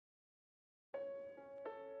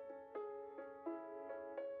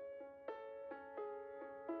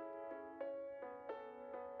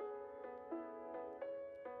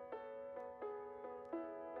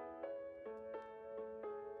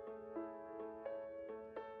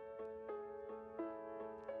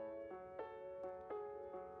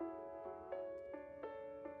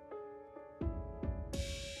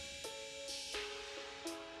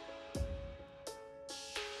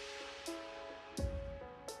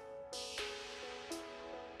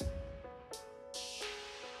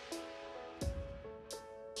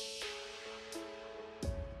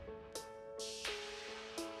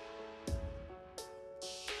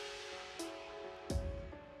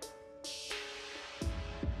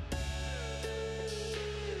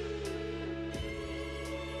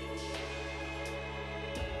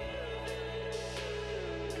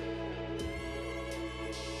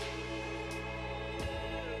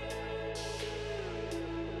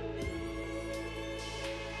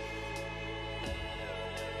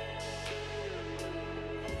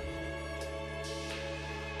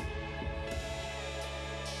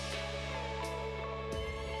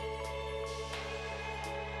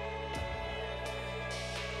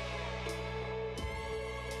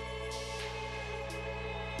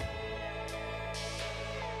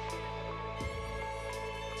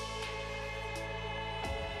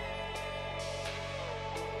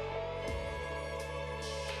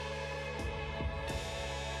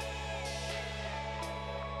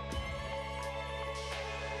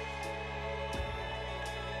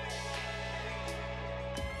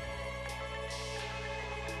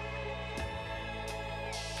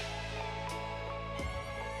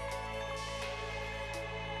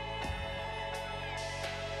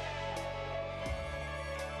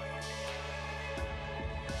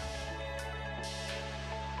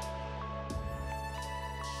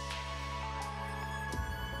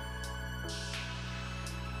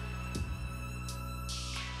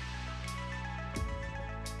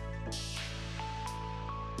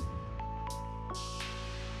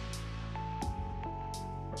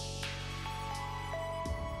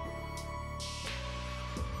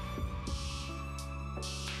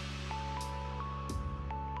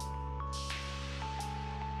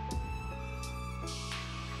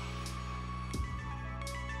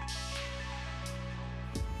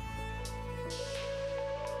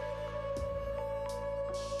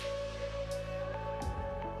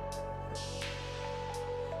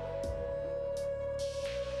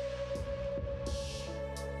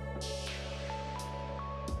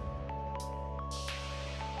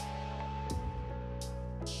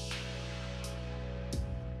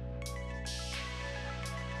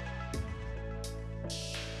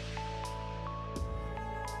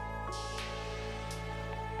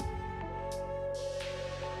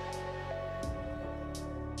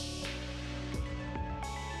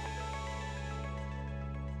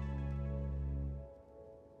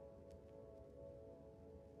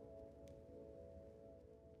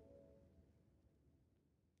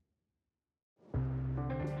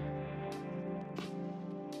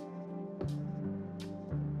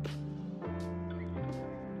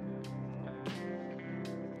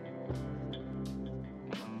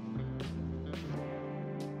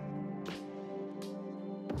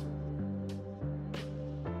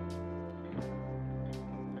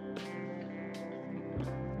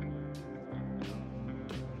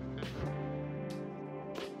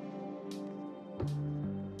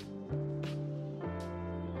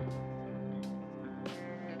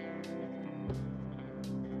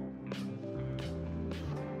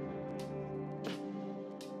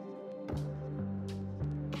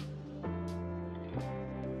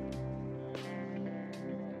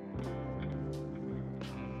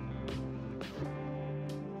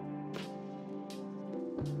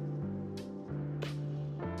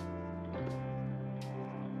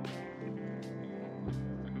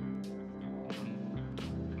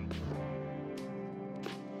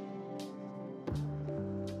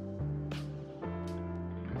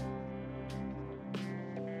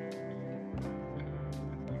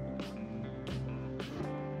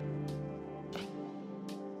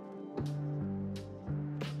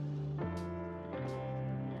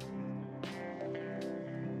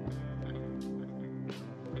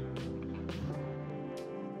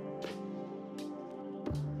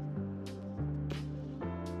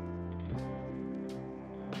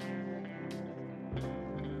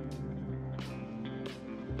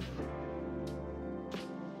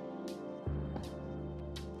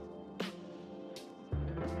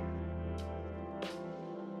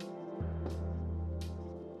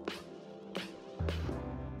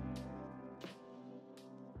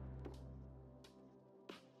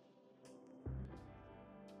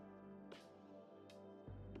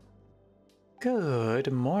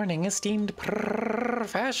Good morning, esteemed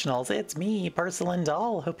professionals. It's me, Porcelain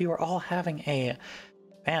Doll. Hope you are all having a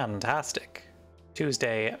fantastic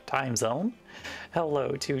Tuesday time zone.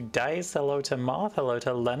 Hello to Dice, hello to Moth, hello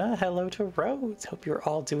to Lena, hello to Rose. Hope you're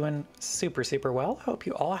all doing super well. Hope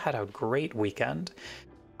you all had a great weekend.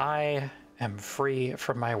 I am free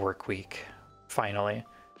from my work week, finally.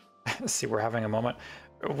 See, we're having a moment.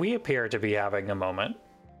 We appear to be having a moment.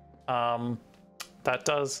 That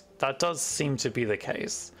does seem to be the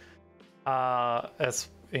case. It's,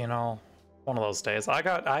 you know, one of those days.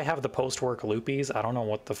 I have the post-work loopies. I don't know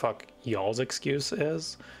what the fuck y'all's excuse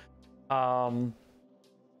is. But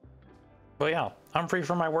yeah, I'm free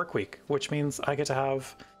from my work week, which means I get to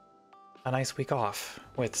have a nice week off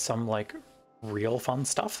with some like real fun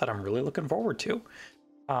stuff that I'm really looking forward to.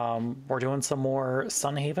 We're doing some more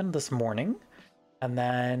Sunhaven this morning, and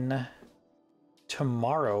then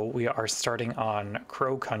tomorrow we are starting on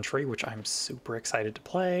Crow Country, which I'm super excited to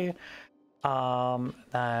play.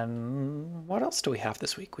 Then what else do we have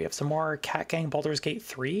this week? We have some more Cat Gang Baldur's Gate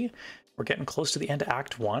 3. We're getting close to the end of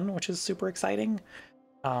Act 1, which is super exciting.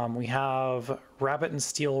 We have Rabbit and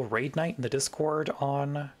Steel Raid Night in the Discord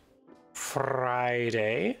on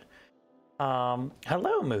Friday.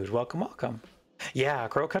 Hello, Mood. Welcome. Yeah,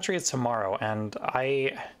 Crow Country is tomorrow, and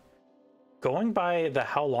going by the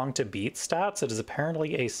how long to beat stats, it is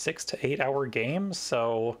apparently a 6 to 8 hour game,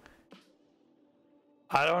 so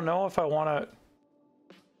I don't know if I want to...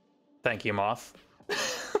 Thank you, Moth. I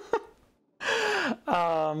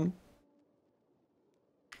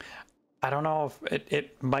don't know if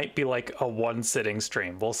it might be like a one sitting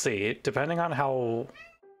stream. We'll see, depending on how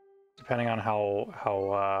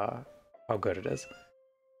good it is.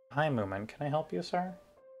 Hi, Moomin. Can I help you, sir?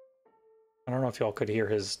 I don't know if y'all could hear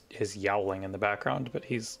his yowling in the background, but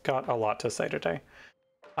he's got a lot to say today.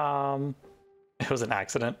 It was an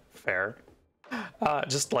accident. Fair.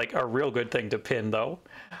 Just like a real good thing to pin, though.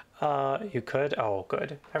 You could? Oh,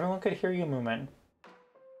 good. Everyone could hear you, Moomin.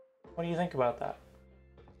 What do you think about that?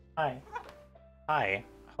 Hi. Hi.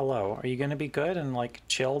 Hello. Are you gonna be good and like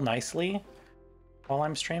chill nicely while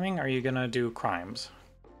I'm streaming? Or are you gonna do crimes?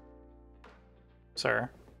 Sir,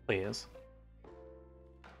 please.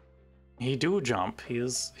 He do jump.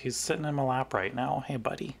 He's sitting in my lap right now. Hey,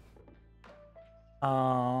 buddy.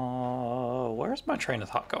 Where's my train of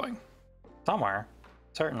thought going? Somewhere,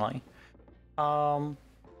 certainly. And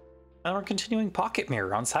we're continuing Pocket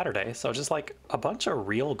Mirror on Saturday, so just like a bunch of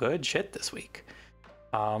real good shit this week.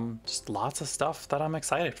 Just lots of stuff that I'm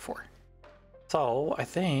excited for. So I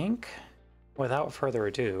think, without further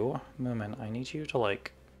ado, Moomin, I need you to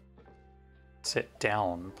like sit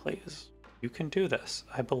down, please. You can do this.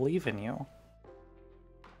 I believe in you.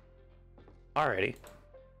 Alrighty.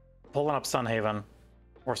 Pulling up Sunhaven.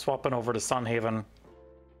 We're swapping over to Sunhaven.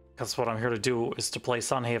 Because what I'm here to do is to play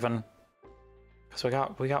Sunhaven. Because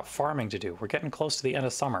we got farming to do. We're getting close to the end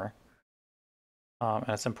of summer. And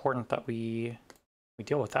it's important that we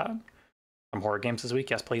deal with that. Some horror games this week.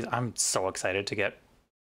 Yes, please. I'm so excited to get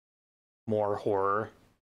more horror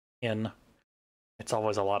in. It's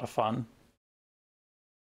always a lot of fun.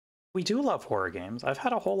 We do love horror games. I've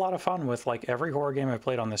had a whole lot of fun with like every horror game I've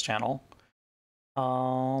played on this channel.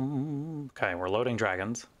 Okay, we're loading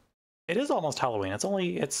dragons. It is almost Halloween. It's,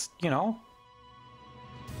 you know,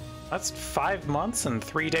 that's 5 months and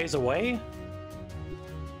 3 days away.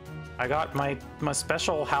 I got my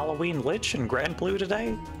special Halloween Lich in Grand Blue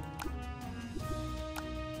today.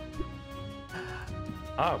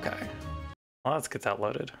 Okay. Well, let's get that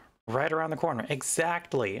loaded. Right around the corner.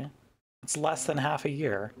 Exactly. It's less than half a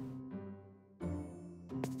year.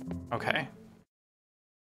 Okay.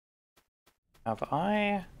 What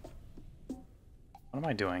am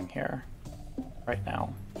I doing here right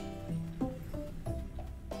now?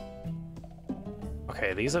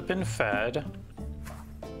 Okay, these have been fed.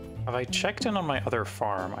 Have I checked in on my other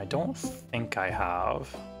farm? I don't think I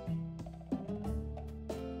have.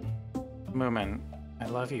 Moomin, I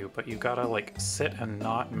love you, but you gotta like sit and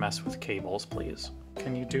not mess with cables, please.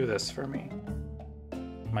 Can you do this for me?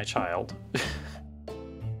 My child.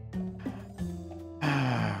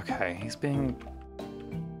 Okay, he's being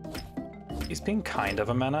kind of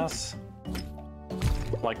a menace.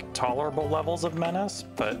 Like tolerable levels of menace,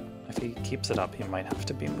 but if he keeps it up, he might have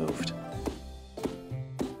to be moved.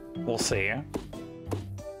 We'll see.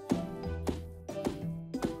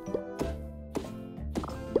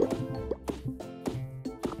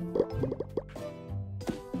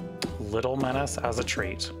 Little menace as a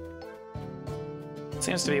treat.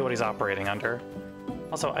 Seems to be what he's operating under.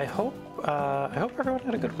 Also, I hope everyone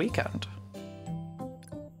had a good weekend.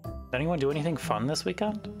 Did anyone do anything fun this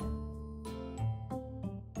weekend?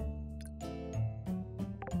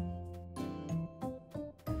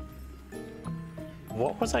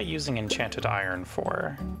 what was I using enchanted iron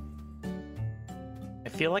for? I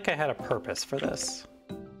feel like I had a purpose for this.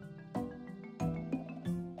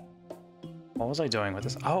 What was I doing with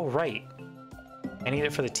this? Oh, right. I need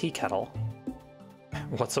it for the tea kettle.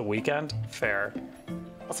 What's a weekend? Fair.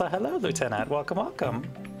 Also, hello, Lieutenant. Welcome, welcome.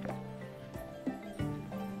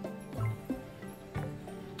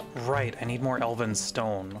 Right, I need more elven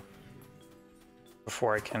stone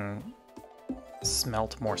before I can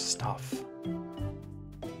smelt more stuff.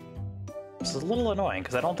 This is a little annoying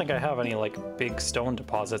because I don't think I have any like big stone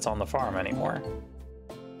deposits on the farm anymore.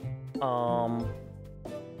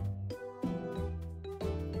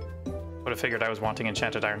 Would have figured I was wanting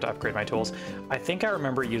enchanted iron to upgrade my tools. I think I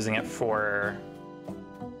remember using it for...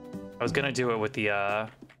 I was gonna do it with the,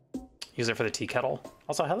 use it for the tea kettle.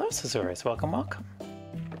 Also, hello, Susurus. Welcome, welcome.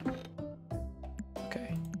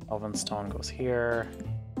 Okay, elven stone goes here.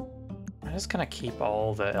 I'm just gonna keep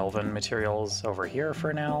all the elven materials over here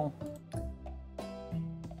for now.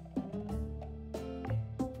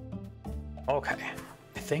 Okay,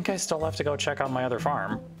 I think I still have to go check on my other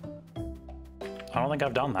farm. I don't think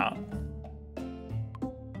I've done that.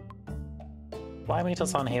 Fly me to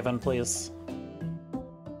Sunhaven, please.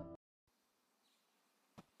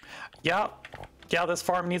 Yeah, this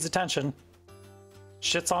farm needs attention.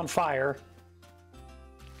 Shit's on fire.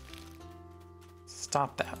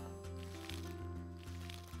 Stop that.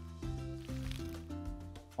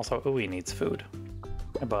 Also, Uwe needs food.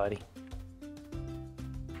 Hey, buddy.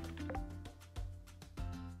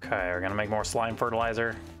 Okay, we're gonna make more slime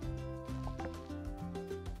fertilizer.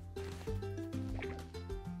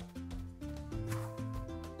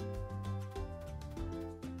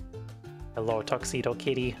 Hello, Tuxedo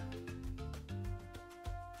Kitty.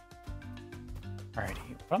 Alrighty,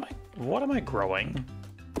 what am I growing?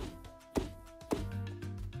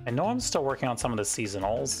 I know I'm still working on some of the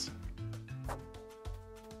seasonals.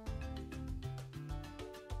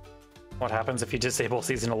 What happens if you disable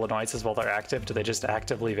seasonal annoyances while they're active? Do they just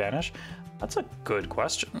actively vanish? That's a good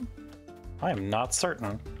question. I am not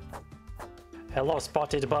certain. Hello,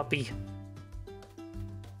 Spotted Puppy.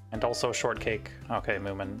 And also Shortcake. Okay,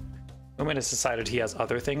 Moomin. Moomin has decided he has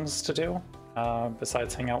other things to do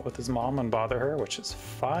besides hang out with his mom and bother her, which is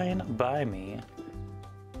fine by me.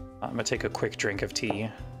 I'm gonna take a quick drink of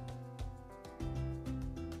tea.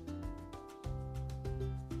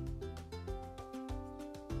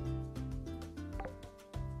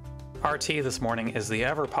 Our tea this morning is the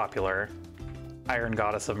ever-popular Iron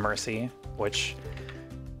Goddess of Mercy, which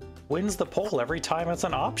wins the poll every time it's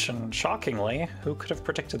an option, shockingly. Who could have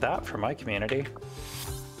predicted that for my community?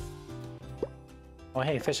 Oh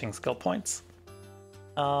hey, fishing skill points.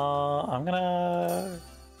 I'm gonna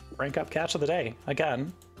rank up catch of the day,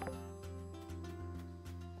 again.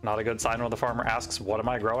 Not a good sign when the farmer asks, what am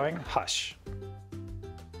I growing? Hush.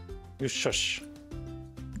 You shush.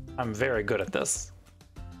 I'm very good at this.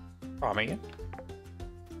 Promise.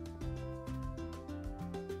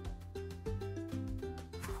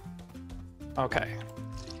 Okay.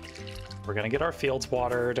 We're gonna get our fields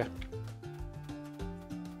watered.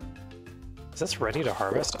 Is this ready to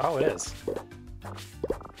harvest? Oh, it is. We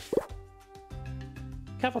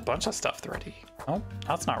have a bunch of stuff ready. Oh,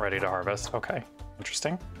 that's not ready to harvest. Okay,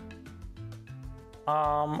 interesting.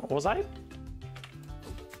 Was I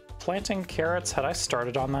planting carrots? Had I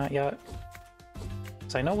started on that yet?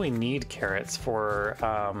 So I know we need carrots for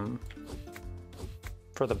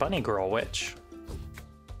the bunny girl witch.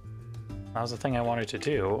 That was the thing I wanted to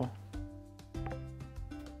do.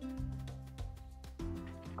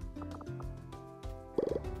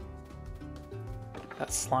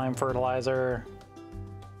 That slime fertilizer.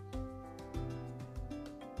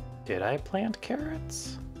 Did I plant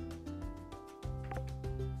carrots?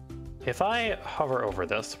 If I hover over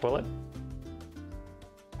this, will it?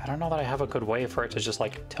 I don't know that I have a good way for it to just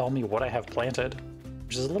like tell me what I have planted,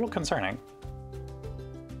 which is a little concerning.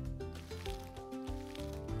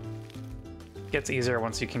 It gets easier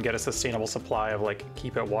once you can get a sustainable supply of like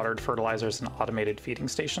keep it watered fertilizers and automated feeding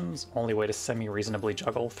stations. Only way to semi-reasonably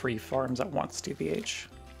juggle 3 farms at once, TBH.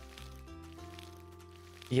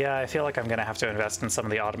 Yeah, I feel like I'm gonna have to invest in some of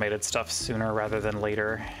the automated stuff sooner rather than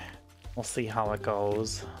later. We'll see how it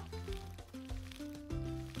goes.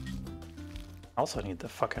 I also need the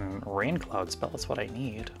fucking rain cloud spell, that's what I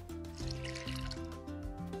need.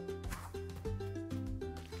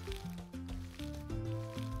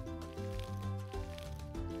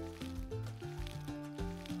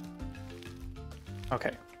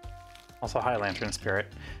 Okay. Also, hi, Lantern Spirit.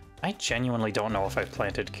 I genuinely don't know if I've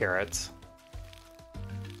planted carrots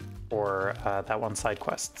for that one side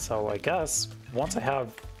quest. So I guess once I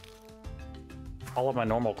have all of my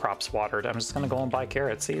normal crops watered. I'm just gonna go and buy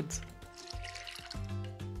carrot seeds.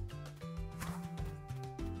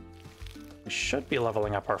 We should be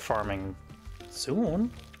leveling up our farming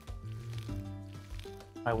soon,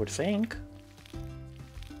 I would think.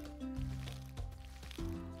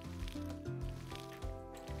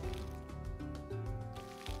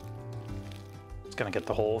 Just gonna get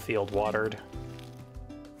the whole field watered.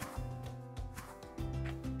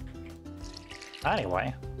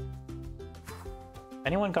 Anyway,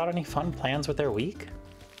 anyone got any fun plans with their week?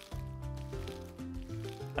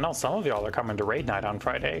 I know some of y'all are coming to raid night on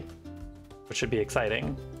Friday, which should be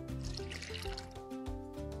exciting.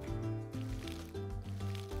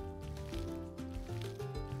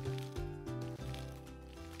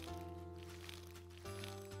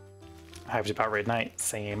 Hyped about raid night,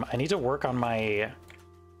 same. I need to work on my...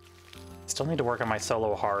 Still need to work on my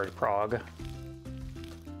solo hard prog.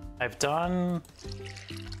 I've done...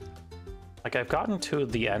 Like, I've gotten to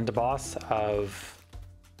the end boss of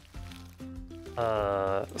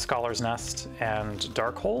Scholar's Nest and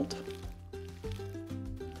Darkhold.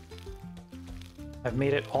 I've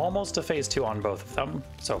made it almost to phase 2 on both of them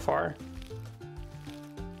so far.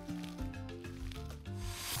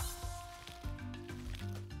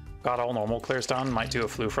 Got all normal clears done. Might do a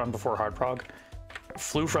floof run before hard prog.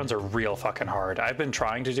 Floof runs are real fucking hard. I've been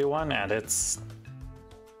trying to do one and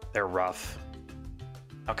they're rough.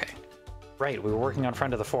 Okay. Right, we were working on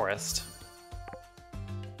Friend of the Forest.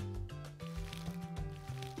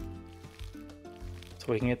 So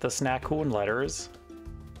we can get the Snakoon letters.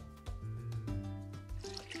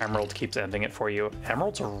 Emerald keeps ending it for you.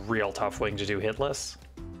 Emerald's a real tough wing to do hitless.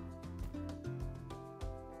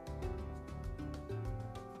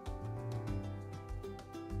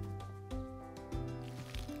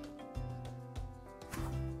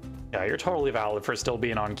 Yeah, you're totally valid for still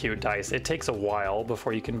being on cute dice. It takes a while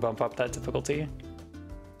before you can bump up that difficulty.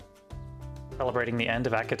 Celebrating the end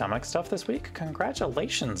of academic stuff this week?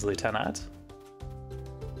 Congratulations, Lieutenant.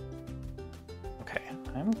 Okay,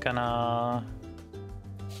 I'm gonna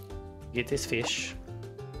get this fish.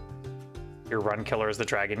 Your run killer is the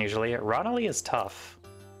dragon usually. Ronali is tough.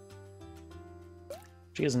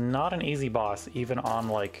 She is not an easy boss, even on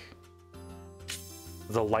like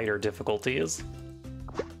the lighter difficulties.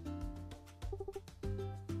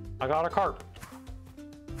 I got a carp.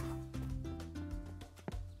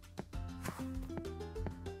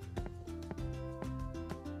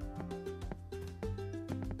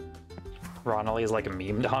 Ronali is like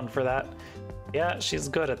memed on for that. Yeah, she's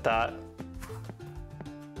good at that.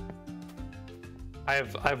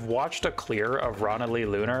 I've watched a clear of Ronali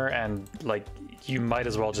Lunar and like you might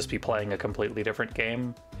as well just be playing a completely different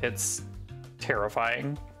game. It's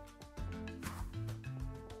terrifying.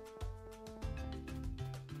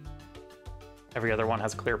 Every other one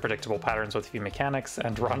has clear, predictable patterns with few mechanics,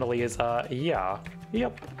 and Ronali is, yeah.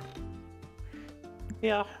 Yep.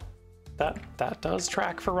 Yeah. That does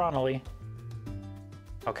track for Ronali.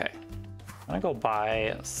 Okay. I'm gonna go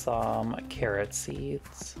buy some carrot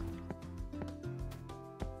seeds.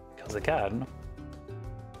 Because again,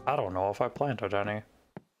 I don't know if I planted any.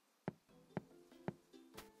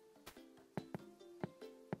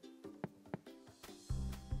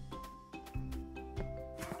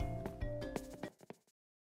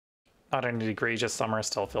 Not an egregious summer,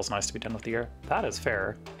 still feels nice to be done with the year. That is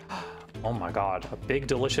fair. Oh my god, a big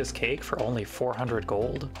delicious cake for only 400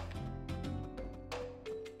 gold?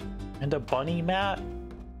 And a bunny mat?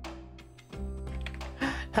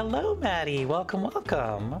 Hello, Maddie, welcome,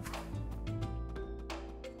 welcome.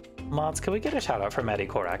 Mods, can we get a shout out for Maddie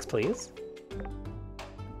Korax, please?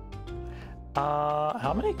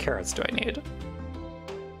 How many carrots do I need?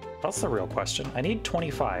 That's the real question. I need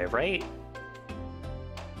 25, right?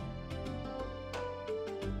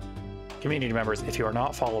 Community members, if you are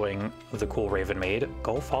not following the cool Raven Maid,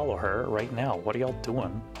 go follow her right now. What are y'all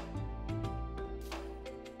doing?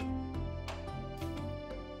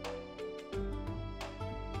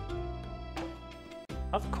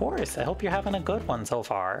 Of course, I hope you're having a good one so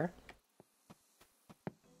far.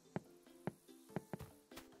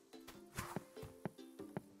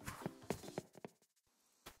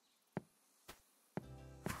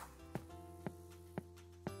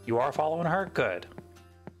 You are following her? Good.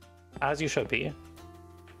 As you should be.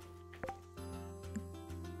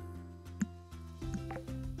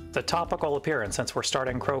 It's a topical appearance since we're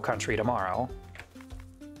starting Crow Country tomorrow.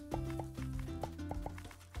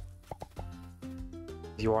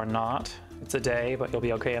 You are not. It's a day, but you'll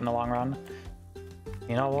be okay in the long run.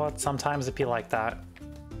 You know what? Sometimes it be like that.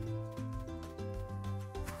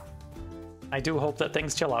 I do hope that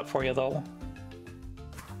things chill out for you, though.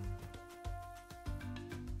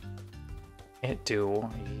 It do.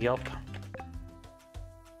 Yup.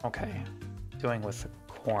 Okay. Doing with the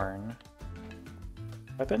corn.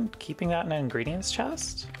 I've been keeping that in an ingredients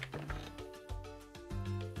chest.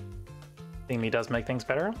 Thingy does make things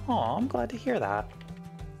better. Aw, I'm glad to hear that.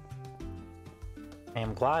 I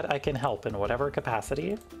am glad I can help in whatever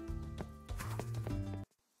capacity.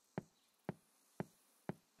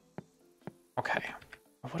 Okay.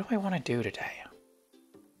 What do I want to do today?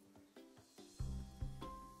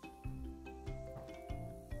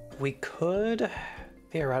 We could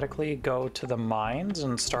theoretically go to the mines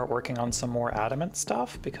and start working on some more adamant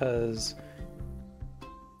stuff, because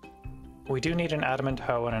we do need an adamant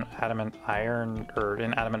hoe and an adamant iron, or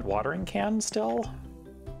an adamant watering can still.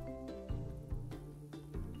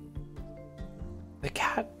 The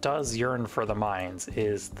cat does yearn for the mines,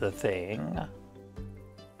 is the thing.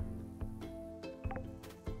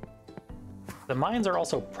 The mines are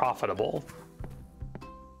also profitable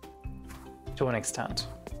to an extent.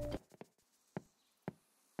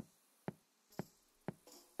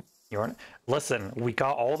 Listen, we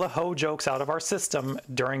got all the hoe jokes out of our system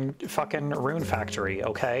during fucking Rune Factory,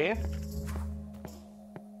 okay?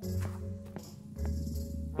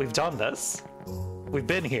 We've done this. We've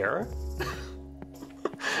been here.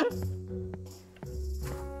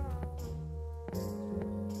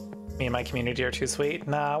 Me and my community are too sweet?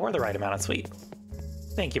 Nah, we're the right amount of sweet.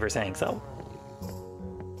 Thank you for saying so.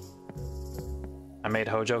 I made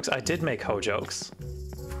hoe jokes. I did make hoe jokes.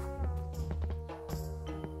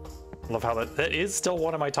 Love how that is still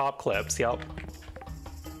one of my top clips, yep.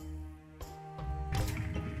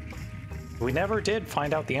 We never did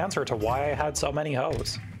find out the answer to why I had so many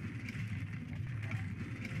hoes.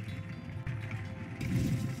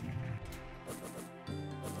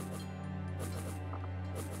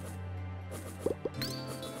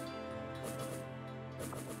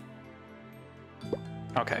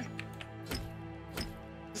 Okay.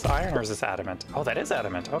 Is this iron or is this adamant? Oh, that is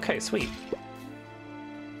adamant. Okay, sweet.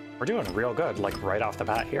 We're doing real good, like right off the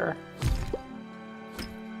bat here.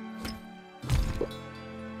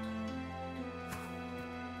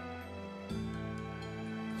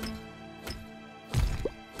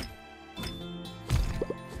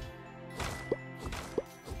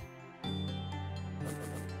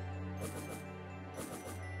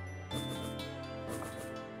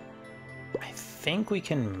 I think we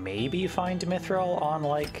can maybe find mithril on,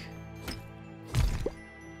 like,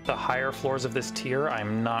 the higher floors of this tier.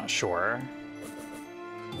 I'm not sure.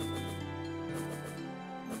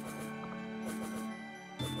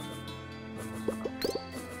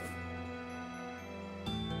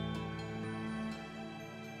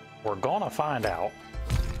 We're gonna find out.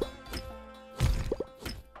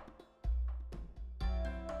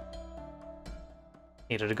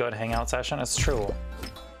 Needed a good hangout session? It's true.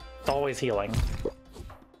 It's always healing.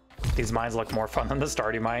 These mines look more fun than the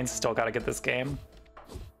Stardew mines. Still gotta get this game.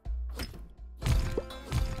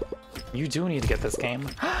 You do need to get this game.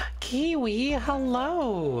 Kiwi,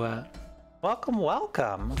 hello! Welcome,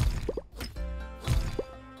 welcome!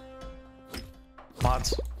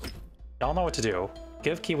 Mods, y'all know what to do.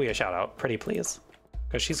 Give Kiwi a shout out, pretty please.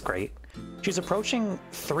 Because she's great. She's approaching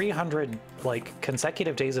 300, like,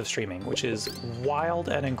 consecutive days of streaming, which is wild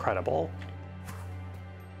and incredible.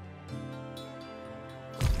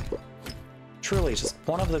 Truly just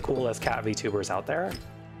one of the coolest cat VTubers out there.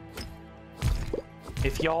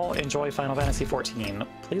 If y'all enjoy Final Fantasy XIV,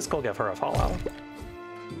 please go give her a follow.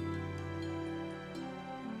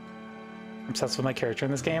 I'm obsessed with my character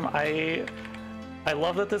in this game. I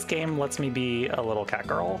love that this game lets me be a little cat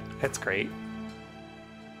girl. It's great.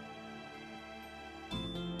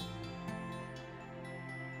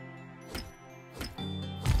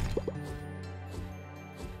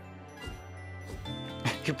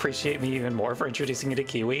 You appreciate me even more for introducing you to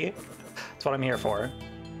Kiwi? That's what I'm here for.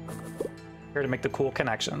 Here to make the cool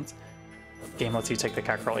connections. Game lets you take the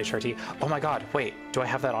cat girl HRT. Oh my god, wait, do I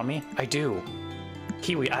have that on me? I do.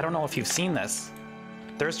 Kiwi, I don't know if you've seen this.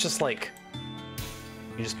 There's just like,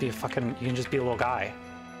 you can just be a little guy.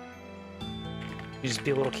 You just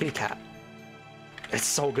be a little kitty cat. It's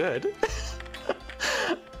so good.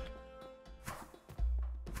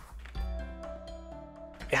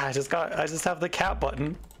 Yeah, I just have the cat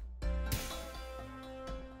button.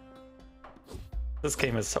 This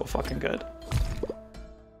game is so fucking good.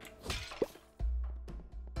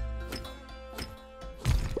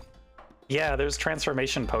 Yeah, there's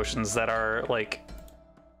transformation potions that are like,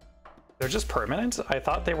 they're just permanent. I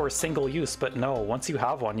thought they were single use, but no, once you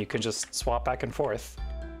have one, you can just swap back and forth.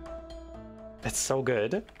 It's so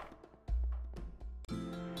good.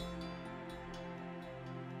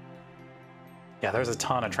 Yeah, there's a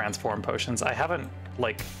ton of transform potions. I haven't,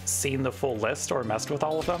 like, seen the full list or messed with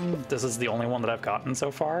all of them. This is the only one that I've gotten so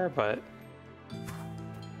far, but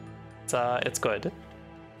it's good.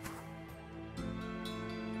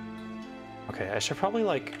 Okay, I should probably,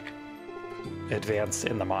 like, advance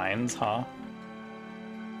in the mines, huh?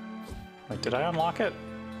 Wait, did I unlock it?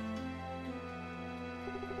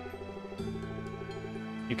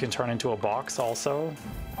 You can turn into a box also?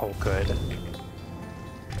 Oh, good.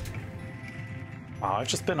 Wow, I've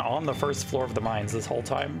just been on the first floor of the mines this whole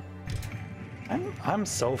time. I'm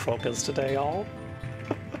so focused today, y'all.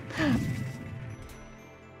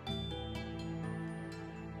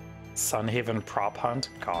 Sunhaven prop hunt?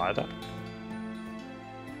 God.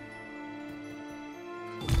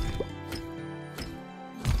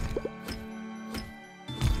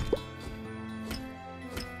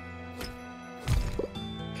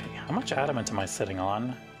 Okay, how much adamant am I sitting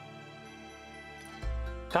on?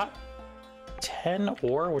 Got 10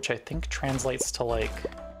 ore, which I think translates to like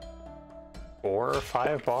 4 or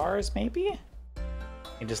 5 bars, maybe?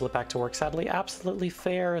 You just slip back to work, sadly. Absolutely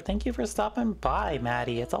fair. Thank you for stopping by,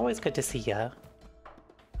 Maddie. It's always good to see ya.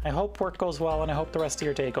 I hope work goes well, and I hope the rest of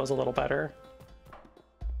your day goes a little better.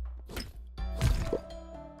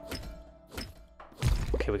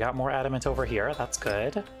 Okay, we got more adamant over here. That's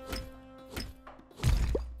good.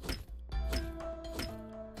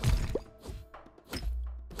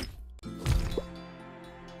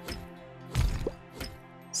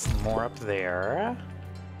 Some more up there.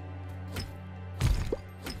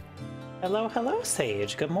 Hello, hello,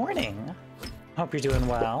 Sage. Good morning. Hope you're doing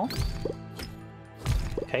well.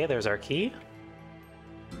 Okay, there's our key.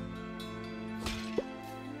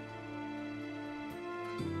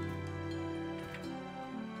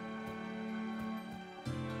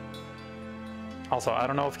 Also, I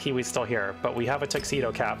don't know if Kiwi's still here, but we have a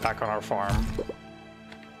tuxedo cat back on our farm.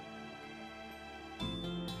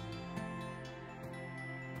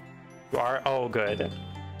 You are? Oh, good.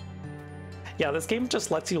 Yeah, this game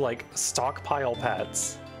just lets you, like, stockpile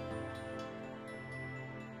pets.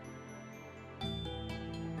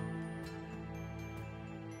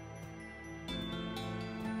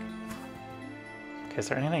 Okay, is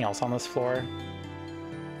there anything else on this floor?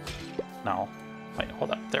 No. Wait,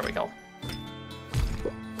 hold up. There we go.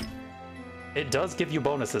 It does give you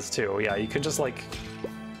bonuses, too. Yeah, you can just, like,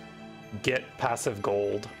 get passive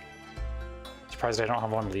gold. Surprised I don't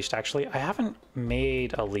have one leashed, actually. I haven't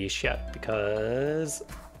made a leash yet because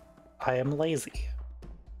I am lazy.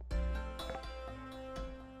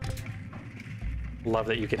 Love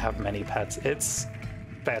that you can have many pets. It's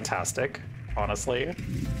fantastic, honestly.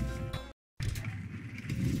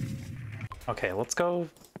 Okay, let's go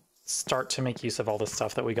start to make use of all the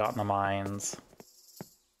stuff that we got in the mines.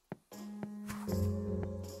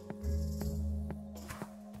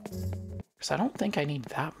 Because I don't think I need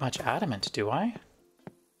that much adamant, do I?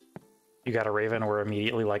 You got a raven, we're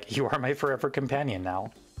immediately like, you are my forever companion now.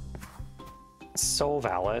 So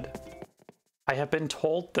valid. I have been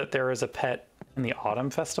told that there is a pet in the Autumn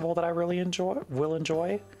Festival that I really will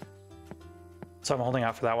enjoy. So I'm holding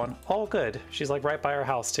out for that one. Oh, good. She's like right by our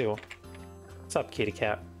house too. What's up, kitty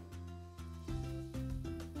cat?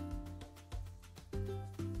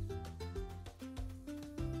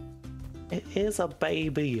 It is a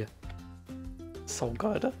baby. So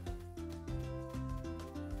good.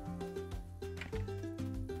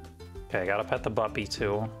 Okay, I gotta pet the puppy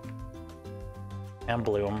too. And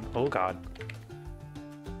Bloom. Oh god.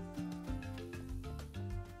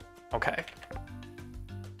 Okay.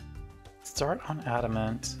 Start on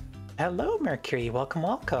adamant. Hello, Mercury. Welcome,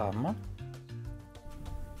 welcome.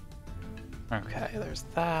 Okay, there's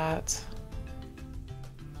that.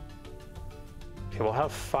 Okay, we'll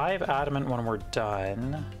have 5 adamant when we're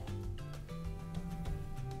done.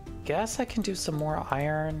 Guess I can do some more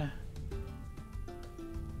iron.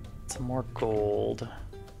 Some more gold.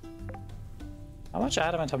 How much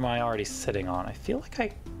adamant am I already sitting on? I feel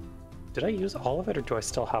like did I use all of it, or do I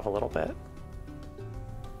still have a little bit?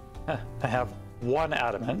 I have 1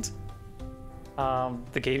 adamant.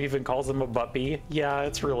 The game even calls him a puppy. Yeah,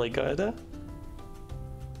 it's really good.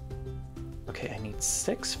 Okay, I need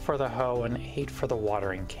 6 for the hoe and 8 for the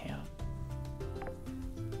watering can.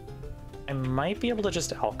 I might be able to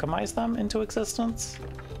just alchemize them into existence.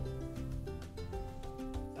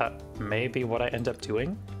 That may be what I end up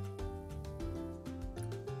doing.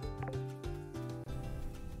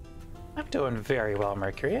 I'm doing very well,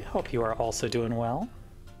 Mercury. I hope you are also doing well.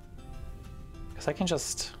 Because I can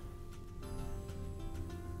just...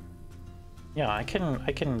 Yeah, I can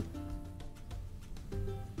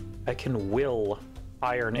will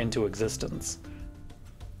iron into existence.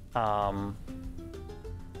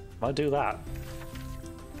 I'll do that.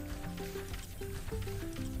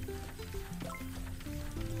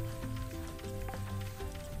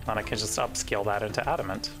 Then I can just upscale that into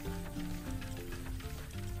adamant.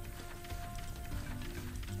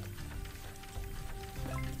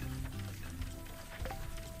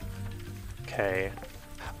 Okay.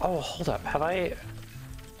 Oh, hold up. Have I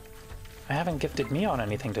haven't gifted me on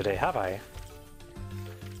anything today, have I?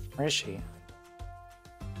 Where is she?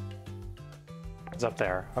 It's up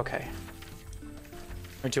there. Okay.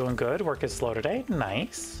 We're doing good. Work is slow today.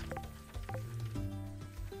 Nice.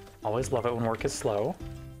 Always love it when work is slow.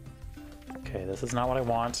 Okay, this is not what I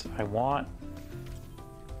want. I want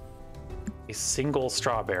a single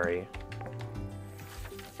strawberry.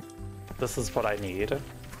 This is what I need.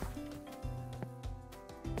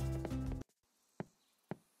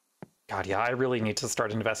 God, yeah, I really need to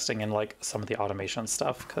start investing in like some of the automation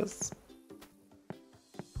stuff because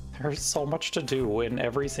there's so much to do in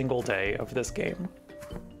every single day of this game.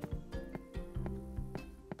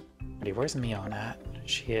 Where's Mion at?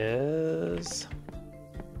 She is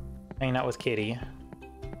hanging out with Kitty.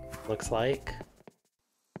 Looks like.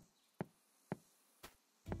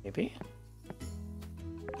 Maybe?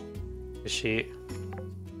 Is she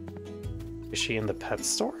in the pet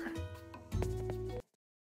store?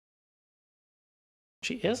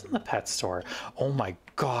 She is in the pet store. Oh my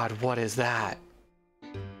god, what is that?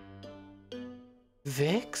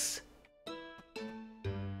 Vix?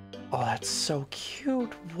 Oh, that's so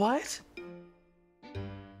cute. What?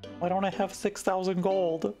 Why don't I have 6,000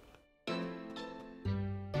 gold?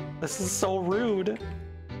 This is so rude.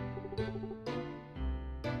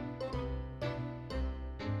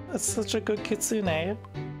 That's such a good kitsune.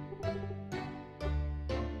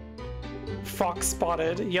 Fox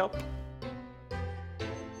spotted, yep.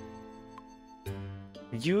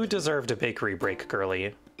 You deserved a bakery break,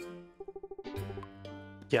 girly.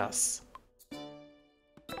 Yes.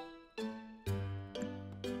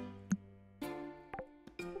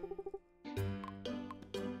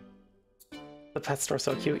 The pet store's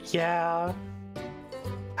so cute. Yeah.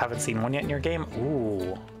 Haven't seen one yet in your game?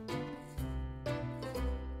 Ooh.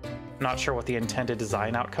 Not sure what the intended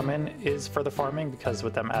design outcome is for the farming, because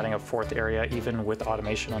with them adding a 4th area, even with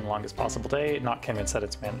automation on the longest possible day, not convinced that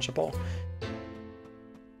it's manageable.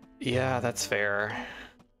 Yeah, that's fair.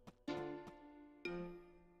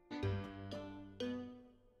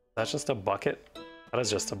 That's just a bucket? That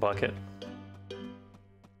is just a bucket.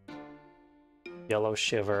 Yellow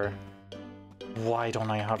Shiver. Why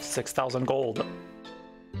don't I have 6,000 gold?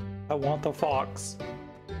 I want the fox.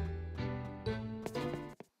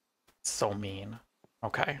 So mean.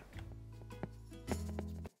 Okay.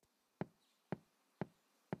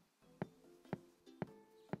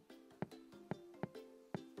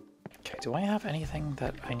 Okay, do I have anything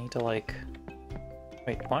that I need to like...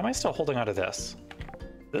 Wait, why am I still holding onto this?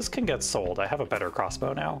 This can get sold. I have a better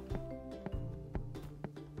crossbow now.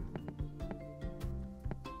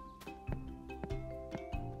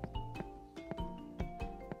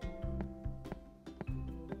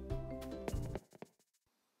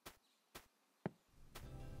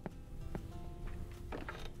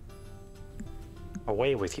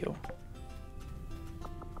 Away with you.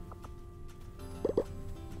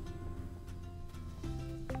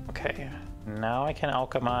 Okay, now I can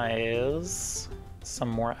alchemize some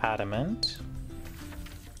more adamant.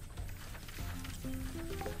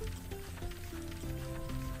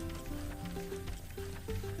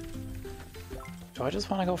 Do I just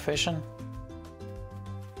want to go fishing? Is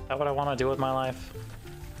that what I want to do with my life?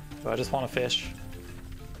 Do I just want to fish?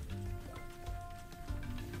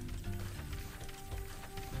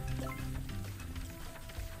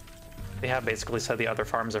 They have basically said the other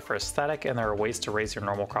farms are for aesthetic, and there are ways to raise your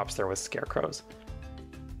normal crops there with scarecrows.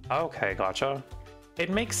 Okay, gotcha.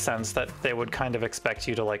 It makes sense that they would kind of expect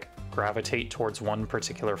you to like gravitate towards one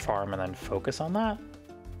particular farm and then focus on that.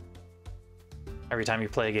 Every time you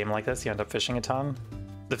play a game like this, you end up fishing a ton.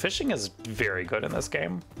 The fishing is very good in this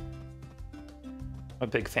game. I'm a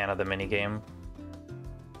big fan of the minigame.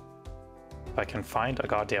 If I can find a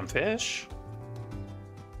goddamn fish.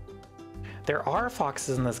 There are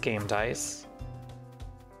foxes in this game, Dice.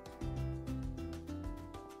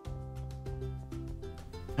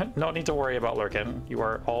 No need to worry about lurking. You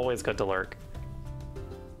are always good to lurk.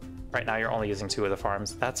 Right now you're only using 2 of the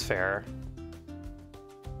farms. That's fair.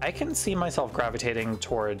 I can see myself gravitating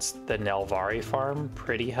towards the Nelvari farm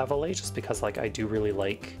pretty heavily, just because like I do really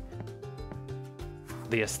like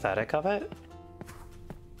the aesthetic of it.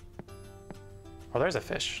 Oh, there's a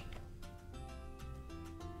fish.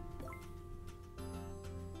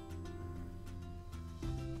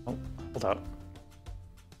 Oh, hold up.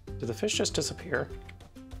 Did the fish just disappear?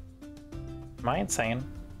 Am I insane?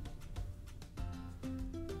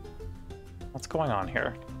 What's going on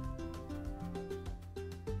here?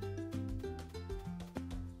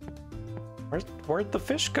 Where'd the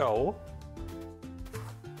fish go?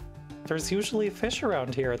 There's usually fish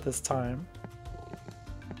around here at this time.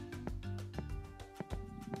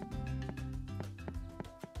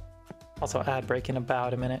 Also ad break in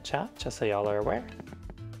about a minute, chat, just so y'all are aware.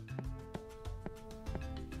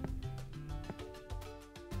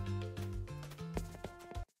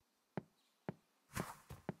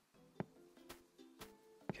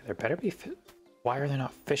 Okay, there better be why are there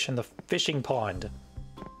not fish in the fishing pond?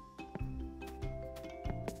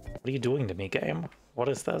 What are you doing to me, game? What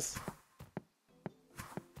is this?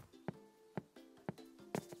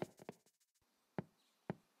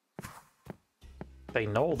 They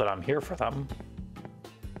know that I'm here for them.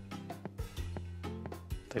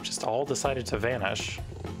 They've just all decided to vanish.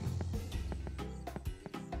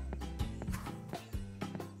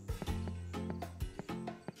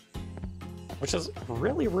 Which is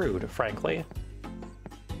really rude, frankly.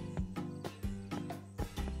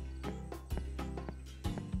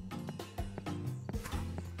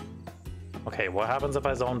 Okay, what happens if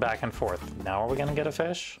I zone back and forth? Now are we gonna get a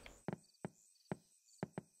fish?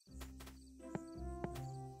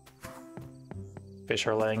 Fish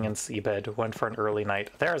are laying in seabed, went for an early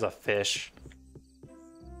night. There's a fish.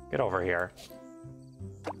 Get over here.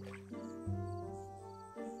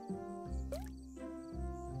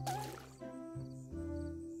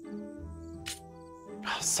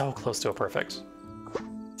 Oh, so close to a perfect.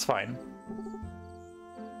 It's fine.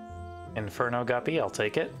 Inferno Guppy, I'll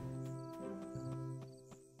take it.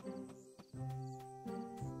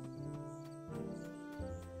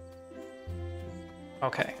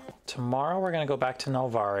 Okay, tomorrow we're gonna go back to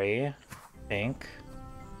Nelvari, I think.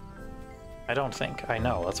 I don't think, I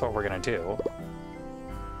know, that's what we're gonna do.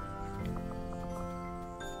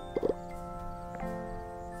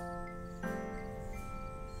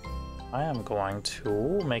 I am going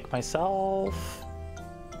to make myself...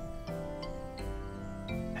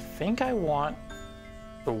 I think I want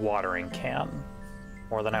the watering can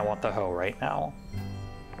more than I want the hoe right now.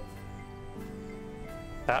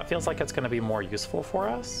 That feels like it's going to be more useful for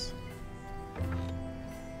us.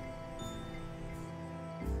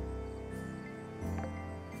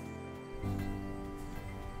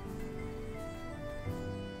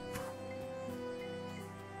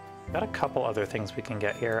 Got a couple other things we can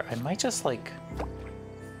get here. I might just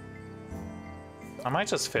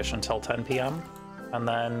fish until 10 p.m. and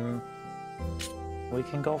then we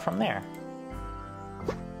can go from there.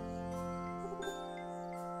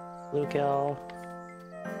 Bluegill.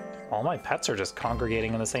 All my pets are just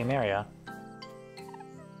congregating in the same area.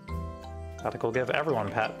 Gotta go give everyone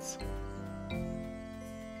pets.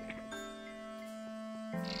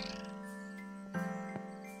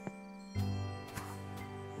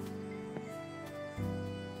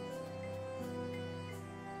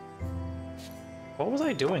 What was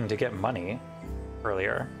I doing to get money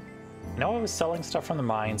earlier? I know I was selling stuff from the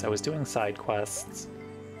mines, I was doing side quests.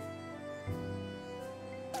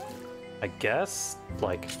 I guess,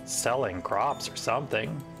 like, selling crops or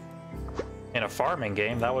something. In a farming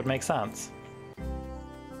game, that would make sense.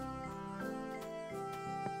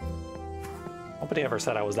 Nobody ever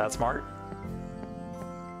said I was that smart.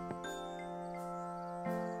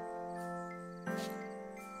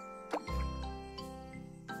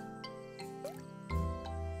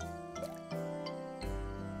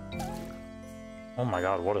 Oh my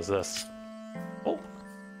god, what is this? Oh,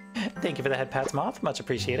 thank you for the head pats, Moth. Much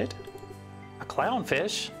appreciated. A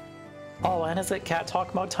clownfish? Oh, and is it cat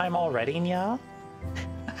talk mode time already, Nya?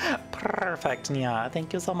 Perfect, Nya.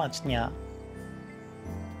 Thank you so much, Nya.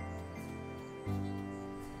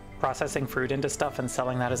 Processing fruit into stuff and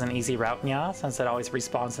selling that is an easy route, Nya, since it always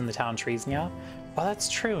respawns in the town trees, Nya. Oh, that's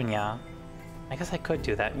true, Nya. I guess I could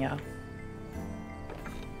do that, Nya.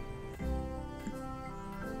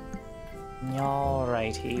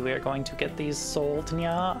 Alrighty, we are going to get these sold,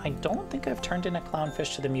 Nya. I don't think I've turned in a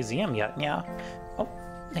clownfish to the museum yet, Nya. Oh,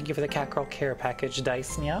 thank you for the Catgirl care package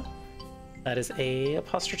dice, Nya. That is a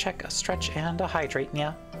posture check, a stretch, and a hydrate,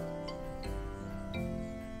 Nya.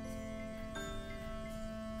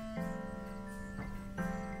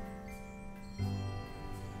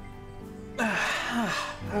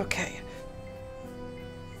 Okay.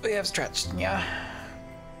 We have stretched, Nya.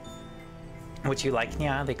 Would you like,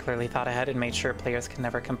 Nya? They clearly thought ahead and made sure players can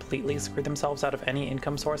never completely screw themselves out of any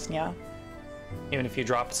income source, Nya. Even if you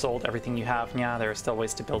dropped, sold everything you have, Nya, there are still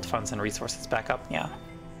ways to build funds and resources back up, Nya.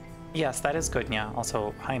 Yes, that is good, Nya.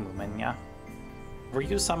 Also, hi, Moomin, Nya. Were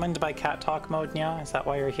you summoned by cat talk mode, Nya? Is that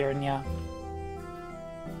why you're here, Nya?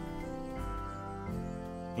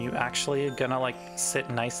 Are you actually gonna, like, sit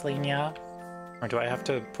nicely, Nya? Or do I have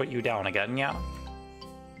to put you down again, Nya?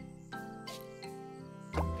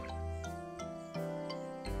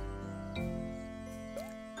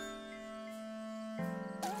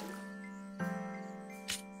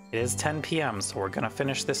 It is 10 p.m., so we're gonna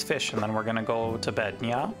finish this fish and then we're gonna go to bed,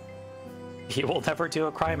 Nya? He will never do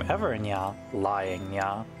a crime ever, Nya. Lying,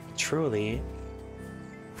 Nya. Truly.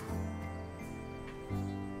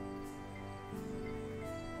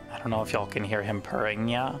 I don't know if y'all can hear him purring,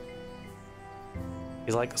 Nya.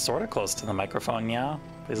 He's like sort of close to the microphone, Nya.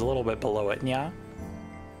 He's a little bit below it, Nya.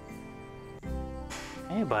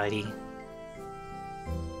 Hey, buddy.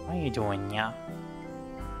 How you doing, Nya?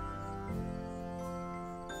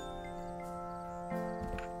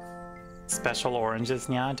 Special oranges,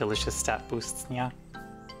 Nya. Delicious stat boosts, Nya.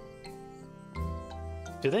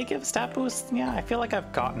 Do they give stat boosts, Nya? I feel like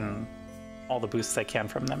I've gotten all the boosts I can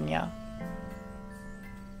from them, Nya.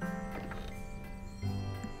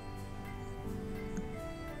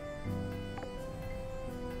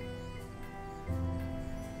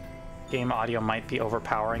 Game audio might be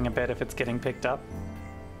overpowering a bit if it's getting picked up.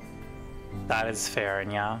 That is fair,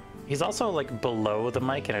 Nya. He's also like below the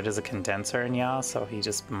mic and it is a condenser, Nya, so he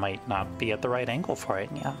just might not be at the right angle for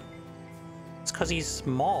it, Nya. It's because he's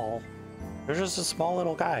small. You're just a small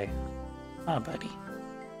little guy. Oh, buddy.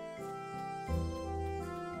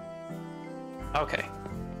 Okay.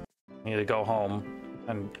 I need to go home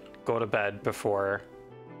and go to bed before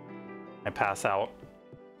I pass out.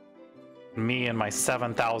 Me and my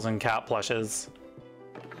 7,000 cat plushes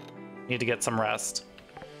need to get some rest.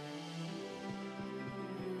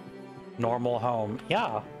 Normal home.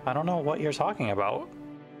 Yeah, I don't know what you're talking about.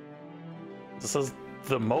 This is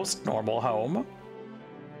the most normal home.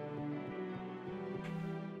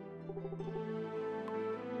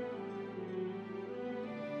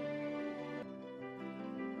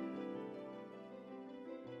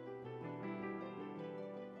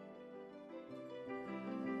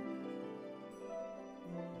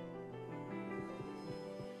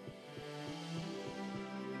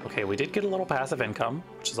 Okay, we did get a little passive income,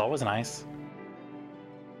 which is always nice.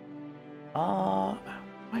 What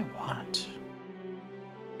do I want?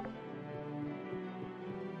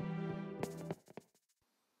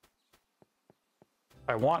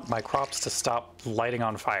 I want my crops to stop lighting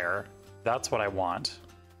on fire. That's what I want.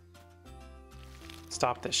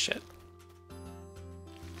 Stop this shit.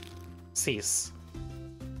 Cease.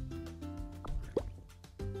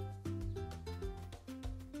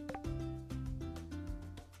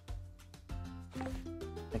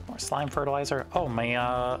 Make more slime fertilizer. Oh,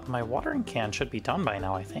 my watering can should be done by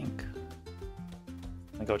now, I think.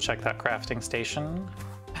 Let me go check that crafting station.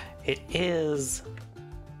 It is.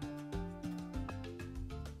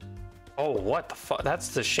 Oh, what the fuck? That's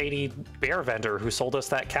the shady bear vendor who sold us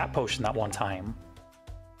that cat potion that one time.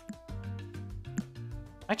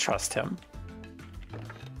 I trust him.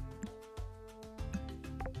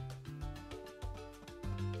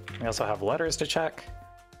 We also have letters to check.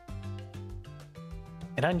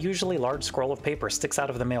 An unusually large scroll of paper sticks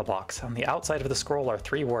out of the mailbox. On the outside of the scroll are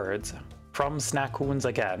 3 words. From Snackoons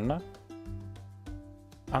again.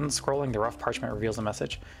 Unscrolling the rough parchment reveals a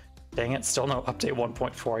message. Dang it, still no update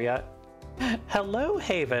 1.4 yet. Hello,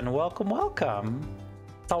 Haven. Welcome, welcome.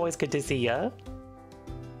 It's always good to see ya.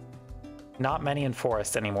 Not many in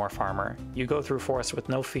forest anymore, farmer. You go through forest with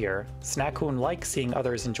no fear. Snackoon likes seeing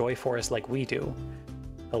others enjoy forest like we do.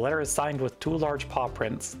 The letter is signed with 2 large paw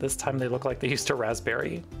prints. This time they look like they used a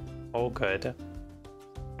raspberry. Oh, good.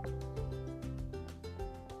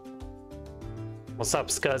 What's up,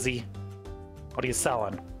 Scuzzy? What are you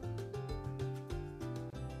selling?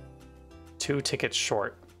 2 tickets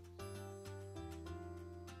short.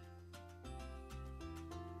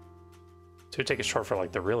 Two tickets short for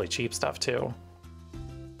like the really cheap stuff too.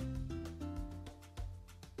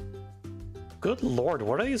 Good lord,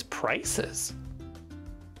 what are these prices?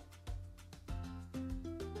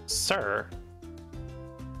 Sir,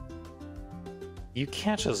 you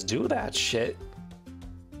can't just do that shit.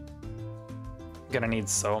 Gonna need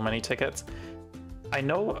so many tickets. I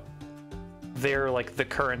know they're like the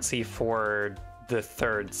currency for the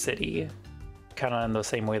 3rd city, kind of in the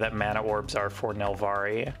same way that mana orbs are for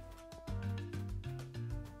Nelvari.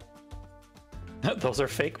 Those are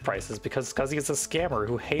fake prices because Scuzzy is a scammer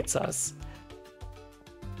who hates us.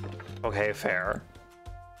 Okay, fair.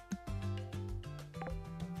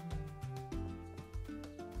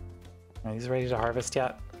 Are these ready to harvest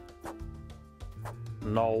yet?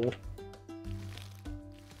 No.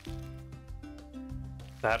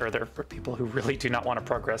 That or they're for people who really do not want to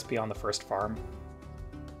progress beyond the first farm.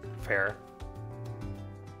 Fair.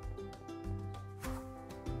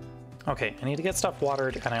 Okay, I need to get stuff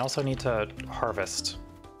watered, and I also need to harvest.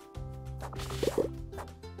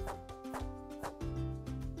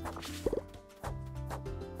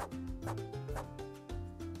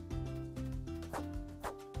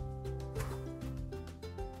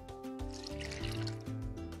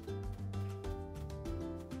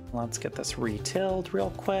 Let's get this retilled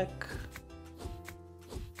real quick.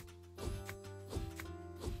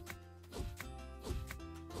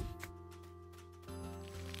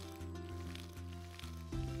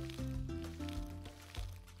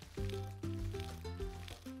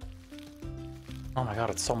 Oh my god,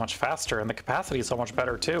 it's so much faster, and the capacity is so much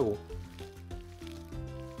better too.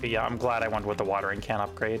 But yeah, I'm glad I went with the watering can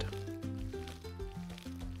upgrade.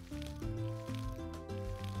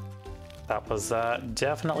 That was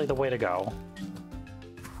definitely the way to go.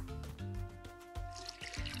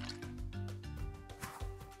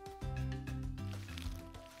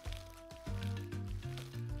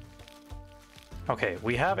 Okay,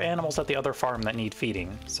 we have animals at the other farm that need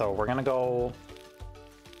feeding, so we're gonna go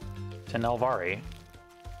to Nelvari.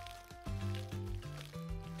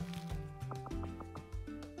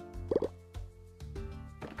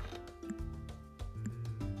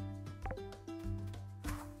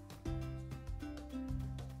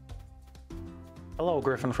 Hello,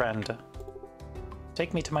 Griffin friend.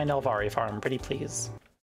 Take me to my Nelvari farm, pretty please.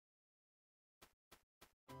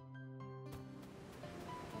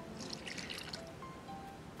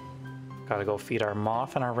 Gotta go feed our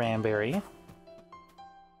moth and our ranberry.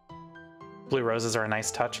 Blue roses are a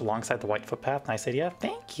nice touch alongside the white footpath. Nice idea.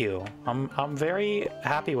 Thank you. I'm very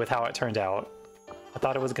happy with how it turned out. I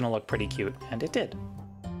thought it was gonna look pretty cute, and it did.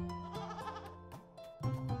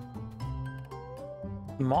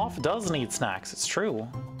 Moth does need snacks, it's true.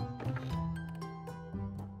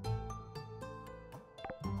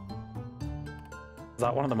 Is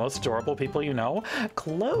that one of the most adorable people you know?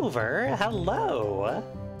 Clover, hello!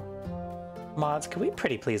 Mods, could we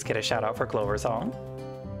pretty please get a shout out for Clover Song?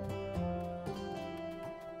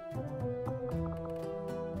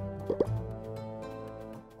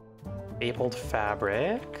 Fabled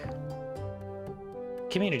Fabric.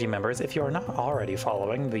 Community members, if you are not already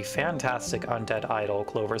following the fantastic Undead Idol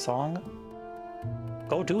Clover Song,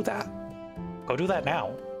 go do that. Go do that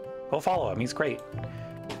now. Go follow him, he's great.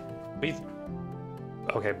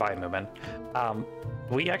 Okay, bye, Moomin.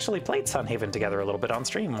 We actually played Sunhaven together a little bit on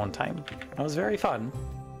stream one time. It was very fun.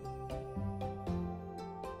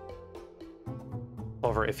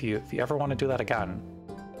 Clover, if you ever want to do that again,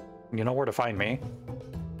 you know where to find me.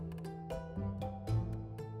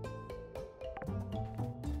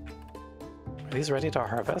 Are these ready to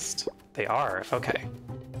harvest? They are, okay.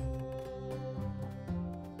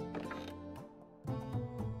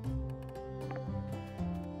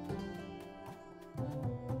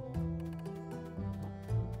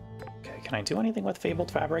 Okay, can I do anything with Fabled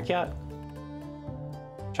Fabric yet?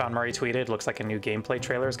 Sean Murray tweeted, looks like a new gameplay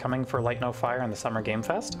trailer is coming for Light No Fire in the Summer Game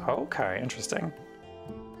Fest. Okay, interesting.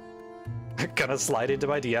 Gonna slide into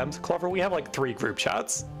my DMs. Clover, we have like 3 group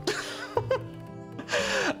chats.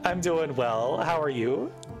 I'm doing well. How are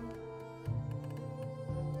you?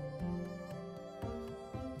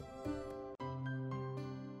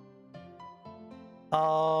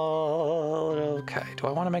 Okay. Do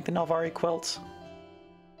I want to make the Nelvari quilt?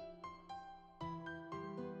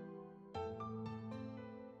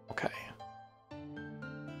 Okay.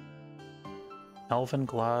 Elven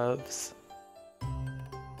gloves.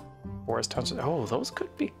 Forest towns. Oh, those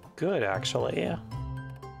could be good, actually.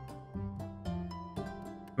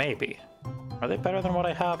 Maybe. Are they better than what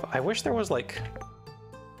I have? I wish there was, like,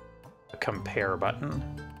 a compare button.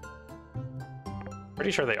 Pretty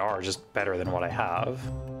sure they are just better than what I have.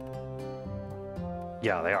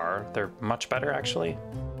 Yeah, they are. They're much better, actually.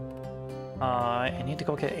 I need to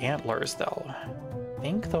go get antlers, though. I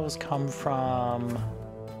think those come from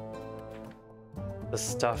the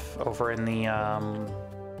stuff over in the, on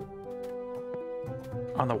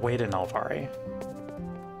the way to Nelvari.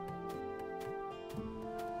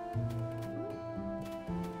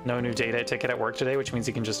 No new data ticket at work today, which means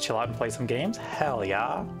you can just chill out and play some games? Hell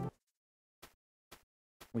yeah.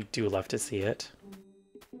 We do love to see it.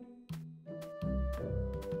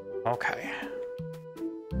 Okay.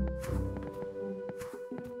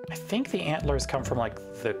 I think the antlers come from, like,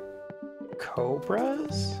 the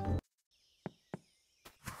cobras?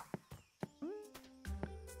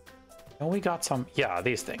 Oh, we got some... Yeah,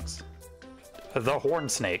 these things. The horn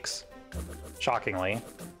snakes. Shockingly.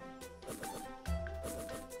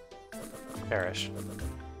 Perish.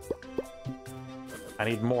 I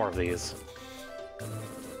need more of these.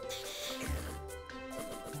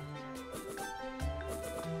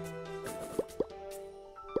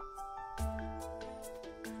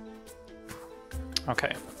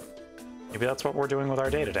 Okay. Maybe that's what we're doing with our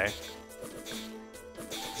day today.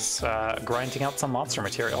 Is, grinding out some monster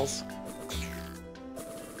materials.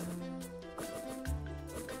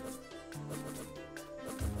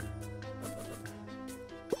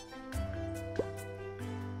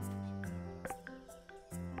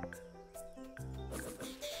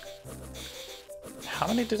 How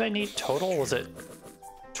many did I need total? Was it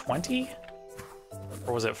 20?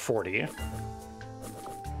 Or was it 40?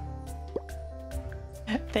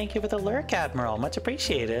 Thank you for the lurk, Admiral. Much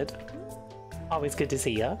appreciated. Always good to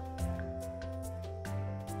see ya.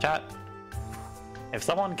 Chat, if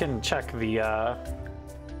someone can check the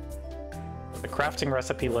crafting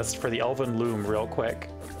recipe list for the Elven Loom real quick,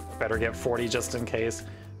 better get 40 just in case.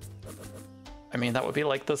 I mean, that would be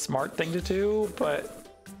like the smart thing to do, but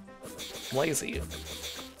lazy.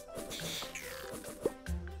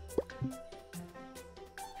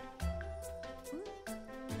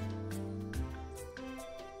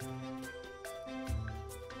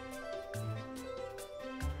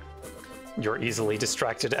 Your easily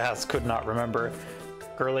distracted ass could not remember.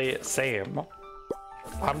 Girly, same.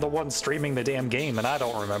 I'm the one streaming the damn game and I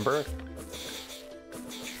don't remember.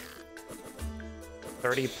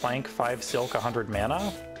 30 plank, 5 silk, 100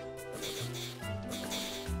 mana?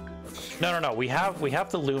 No, we have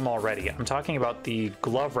the loom already. I'm talking about the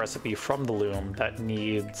glove recipe from the loom that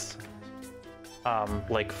needs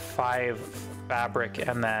like 5 fabric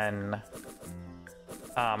and then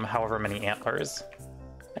however many antlers.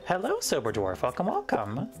 Hello, Sober Dwarf. Welcome,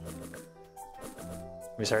 welcome.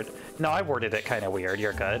 We started. No, I worded it kind of weird.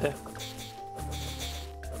 You're good.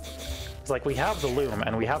 It's like we have the loom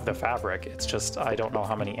and we have the fabric. It's just I don't know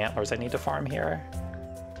how many antlers I need to farm here.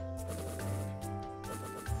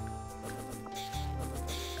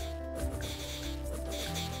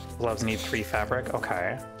 Gloves need 3 fabric.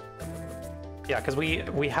 Okay. Yeah, because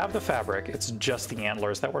we have the fabric. It's just the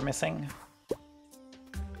antlers that we're missing.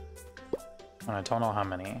 And I don't know how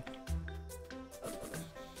many.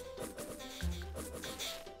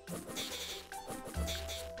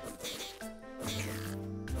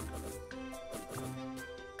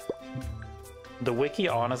 The wiki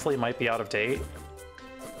honestly might be out of date,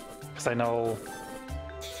 because I know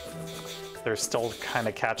they're still kind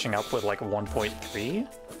of catching up with like 1.3,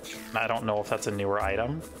 and I don't know if that's a newer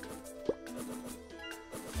item.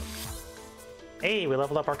 Hey, we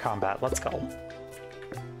leveled up our combat. Let's go.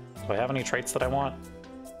 Do I have any traits that I want?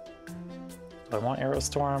 Do I want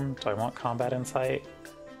Aerostorm? Do I want Combat Insight?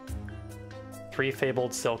 3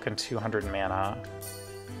 Fabled Silk and 200 mana.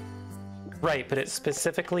 Right, but it's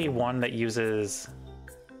specifically one that uses...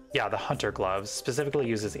 Yeah, the Hunter Gloves. Specifically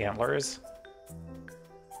uses antlers.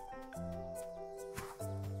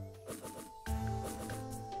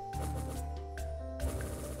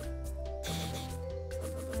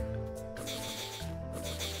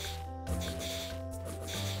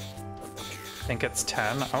 I think it's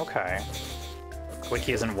 10. Okay.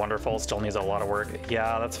 Wiki isn't wonderful, still needs a lot of work.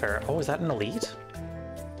 Yeah, that's fair. Oh, is that an elite?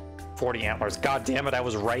 40 antlers. God damn it, I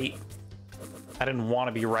was right. I didn't want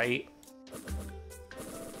to be right.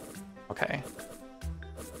 Okay.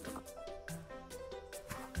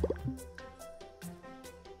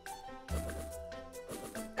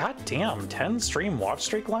 God damn, 10 stream watch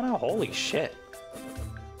streak, Lena? Holy shit.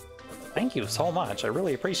 Thank you so much. I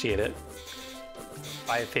really appreciate it.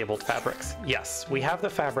 5 fabled fabrics. Yes, we have the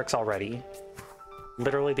fabrics already.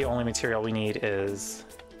 Literally the only material we need is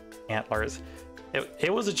antlers.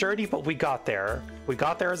 It was a journey, but we got there. We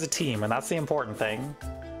got there as a team, and that's the important thing.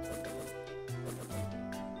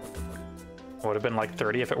 It would have been like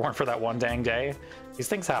 30 if it weren't for that one dang day. These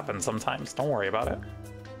things happen sometimes. Don't worry about it.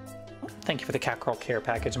 Thank you for the Catgirl Care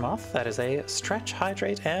Package, Moth. That is a stretch,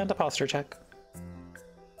 hydrate, and a posture check.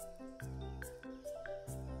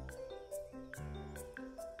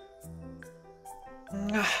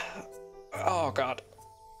 Oh, God.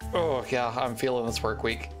 Oh, yeah, I'm feeling this work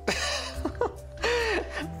week.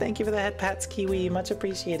 Thank you for the head pats, Kiwi. Much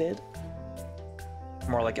appreciated.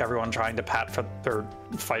 More like everyone trying to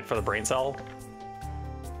fight for the brain cell.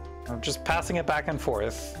 I'm just passing it back and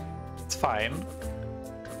forth. It's fine.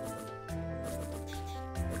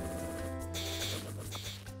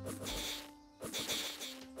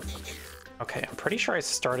 Okay, I'm pretty sure I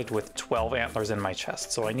started with 12 antlers in my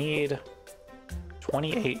chest, so I need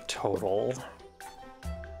 28 total.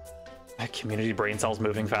 My community brain cell's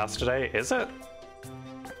moving fast today. Is it?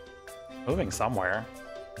 Moving somewhere.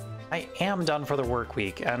 I am done for the work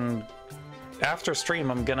week, and after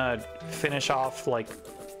stream I'm gonna finish off like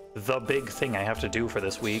the big thing I have to do for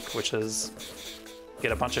this week, which is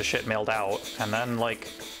get a bunch of shit mailed out, and then like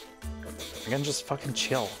I'm gonna just fucking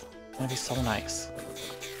chill. It's gonna be so nice.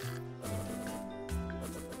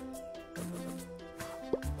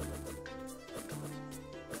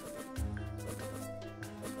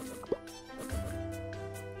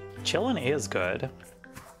 Chillin' is good.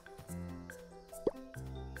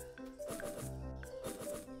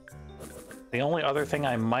 The only other thing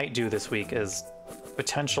I might do this week is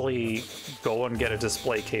potentially go and get a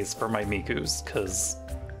display case for my Mikus, because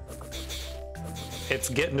it's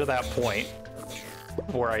getting to that point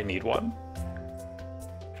where I need one.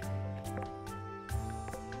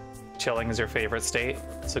 Chilling is your favorite state?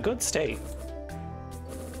 It's a good state.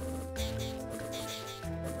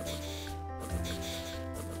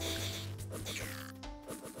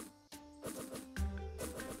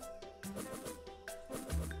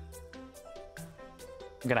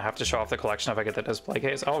 I'm gonna have to show off the collection if I get the display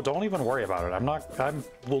case. Oh, don't even worry about it. I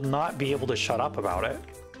will not be able to shut up about it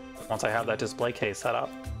once I have that display case set up.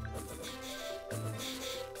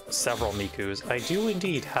 Several Mikus. I do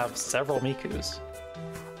indeed have several Mikus.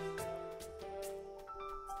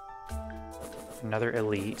 Another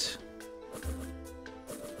elite.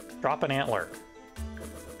 Drop an antler.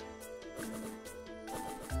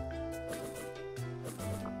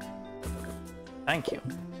 Thank you.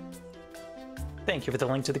 Thank you for the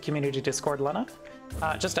link to the community Discord, Lena.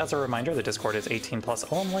 Just as a reminder, the Discord is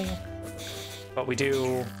 18+ only, but we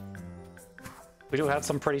do have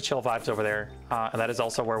some pretty chill vibes over there, and that is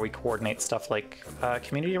also where we coordinate stuff like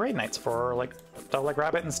community raid nights for like stuff like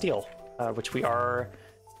Rabbit and Steel, which we are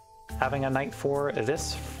having a night for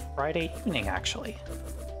this Friday evening, actually.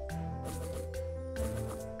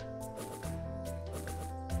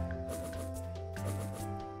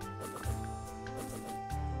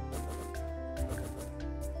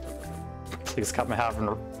 Please come and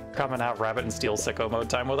have Rabbit and Steel sicko mode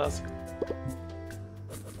time with us.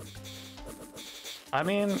 I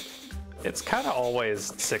mean, it's kind of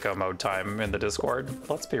always sicko mode time in the Discord.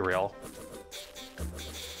 Let's be real.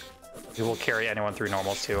 We will carry anyone through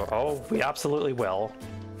normals too. Oh, we absolutely will.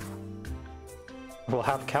 We'll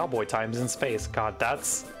have cowboy times in space. God,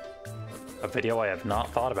 that's a video I have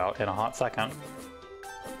not thought about in a hot second.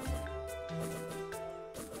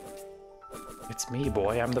 It's me,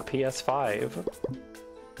 boy. I'm the PS5.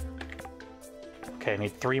 Okay, I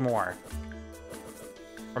need 3 more.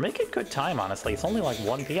 We're making good time, honestly. It's only like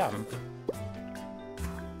 1 p.m.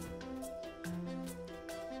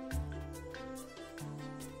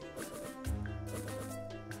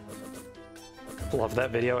 Love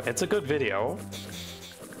that video. It's a good video.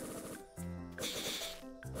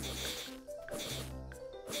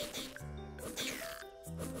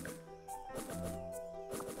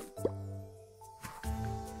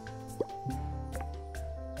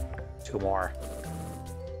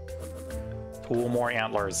 Two more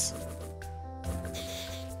antlers.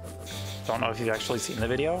 Don't know if you've actually seen the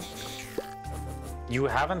video. You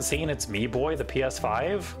haven't seen It's Me Boy, the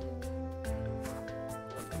PS5?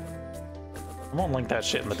 I'm gonna link that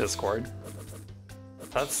shit in the Discord.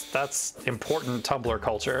 That's important Tumblr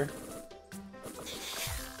culture.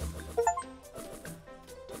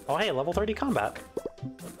 Oh hey, level 30 combat.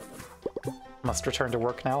 Must return to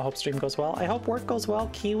work now. Hope stream goes well. I hope work goes well.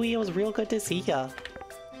 Kiwi, it was real good to see ya.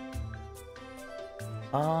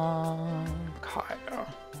 Kaya.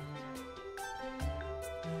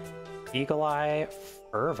 Eagle Eye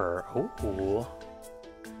Fervor. Ooh.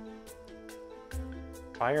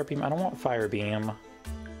 Fire Beam. I don't want Fire Beam.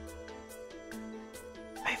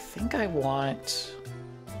 I think I want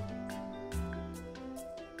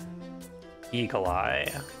Eagle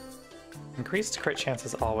Eye. Increased crit chance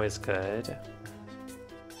is always good.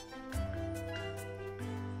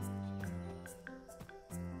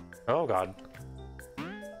 Oh god.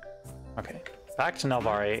 Okay, back to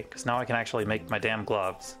Nelvari, because now I can actually make my damn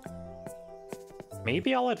gloves.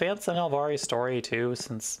 Maybe I'll advance the Nelvari story too,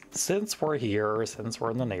 since we're here, since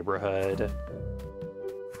we're in the neighborhood.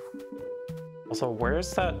 Also,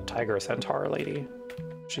 where's that Tiger Centaur lady?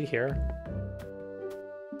 Is she here?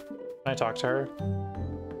 Can I talk to her?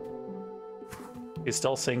 She's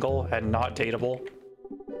still single and not dateable.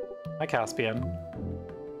 Hi, Caspian.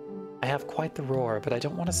 I have quite the roar, but I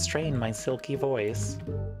don't want to strain my silky voice.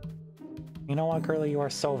 You know what, girlie? You are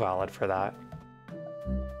so valid for that.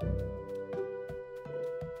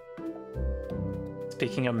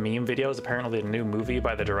 Speaking of meme videos, apparently the new movie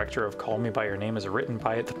by the director of Call Me By Your Name is written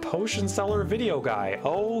by the Potion Seller video guy.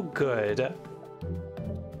 Oh, good.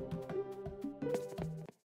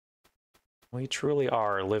 We truly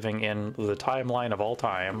are living in the timeline of all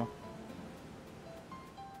time.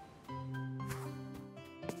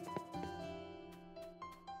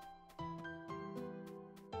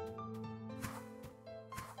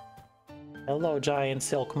 Hello, giant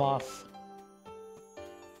silk moth.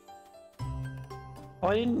 Oh,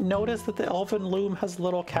 I didn't notice that the elven loom has a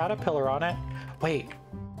little caterpillar on it. Wait,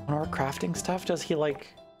 when we're crafting stuff, does he like...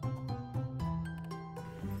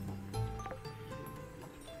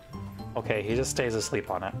 Okay, he just stays asleep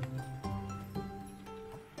on it.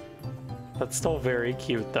 That's still very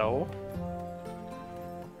cute, though.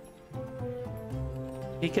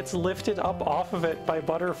 He gets lifted up off of it by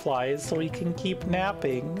butterflies so he can keep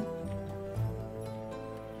napping.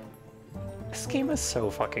 This game is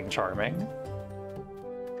so fucking charming.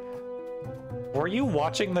 Were you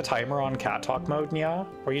watching the timer on Cat Talk mode, Nya?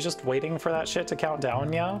 Were you just waiting for that shit to count down,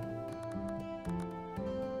 Nya?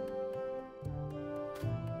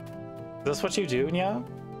 Is this what you do, Nya?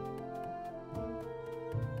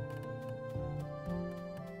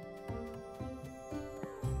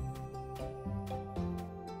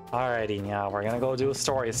 Alrighty, Nya, we're gonna go do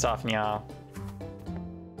story stuff, Nya.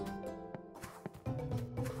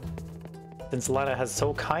 Since Lena has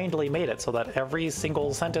so kindly made it so that every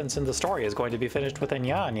single sentence in the story is going to be finished with a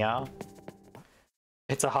Nya, Nya.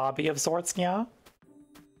 It's a hobby of sorts, Nya.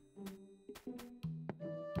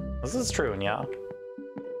 This is true, Nya.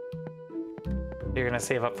 You're gonna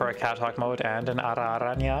save up for a Cat Talk mode and an Ara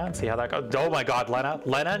Ara, Nya, and see how that goes. Oh my god, Lena!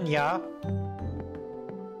 Lena, Nya!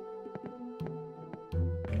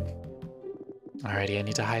 Alrighty, I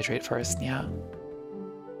need to hydrate first, Nya.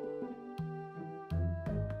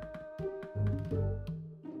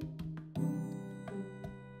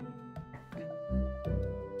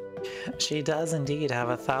 She does indeed have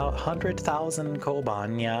 100,000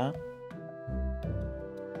 koban, Nya.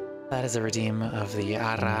 That is a redeem of the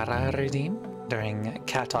Arara redeem during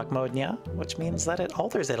Cat Talk mode, Nya, which means that it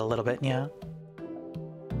alters it a little bit, Nya.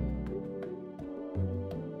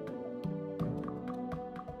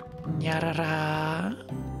 Nyarara.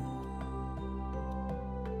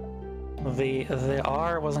 The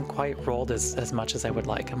R wasn't quite rolled as much as I would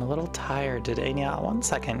like. I'm a little tired today, Nya. 1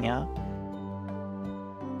 second, Nya.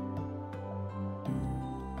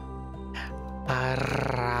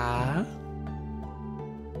 Ara.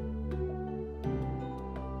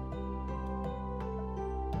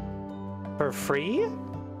 For free?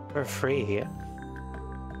 For free.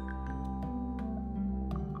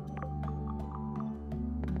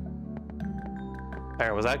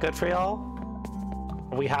 Alright, was that good for y'all?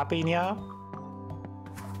 Are we happy, Nya?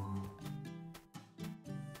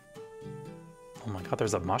 Oh my god,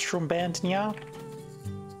 there's a mushroom band, Nya?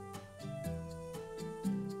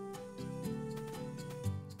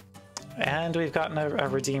 And we've gotten a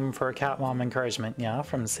redeem for Cat Mom encouragement, Nya,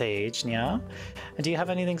 from Sage, Nya. Do you have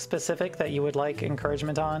anything specific that you would like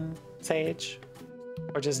encouragement on, Sage?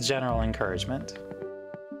 Or just general encouragement?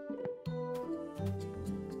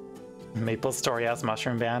 Maple Story-ass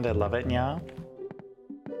Mushroom Band, I love it, Nya.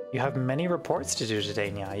 You have many reports to do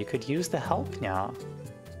today, Nya. You could use the help, Nya.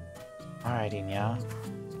 Alrighty, Nya.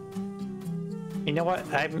 You know what?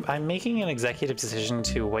 I'm making an executive decision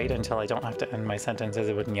to wait until I don't have to end my sentence as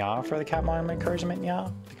it would Nya for the Cat Mom encouragement,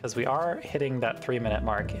 Nya. Because we are hitting that 3-minute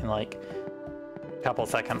mark in like a couple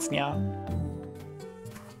seconds, Nya.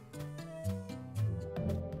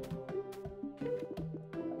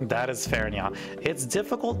 That is fair, Nya. It's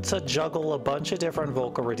difficult to juggle a bunch of different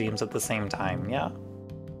vocal redeems at the same time, Nya.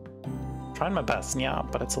 Trying my best,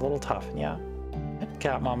 Nya, but it's a little tough, Nya.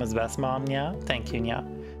 Cat Mom is best mom, Nya. Thank you, Nya.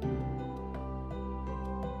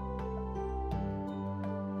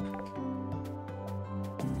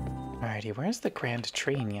 Alrighty, where's the grand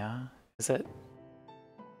tree, Nya? Is it?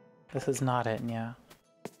 This is not it, Nya.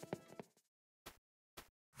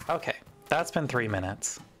 Okay, that's been 3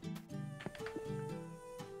 minutes.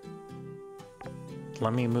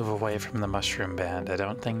 Let me move away from the mushroom band. I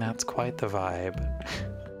don't think that's quite the vibe.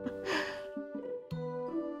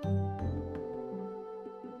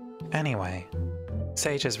 Anyway,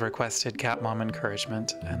 Sage has requested Cat Mom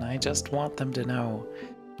encouragement, and I just want them to know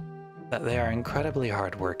that they are incredibly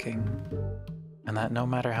hardworking, and that no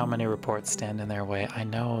matter how many reports stand in their way, I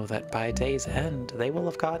know that by day's end, they will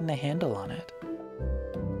have gotten a handle on it.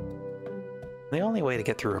 The only way to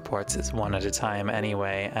get through reports is one at a time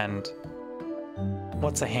anyway, and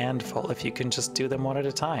what's a handful if you can just do them one at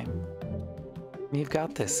a time? You've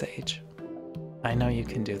got this, Sage. I know you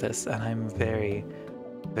can do this, and I'm very,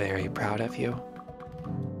 very proud of you.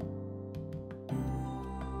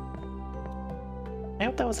 I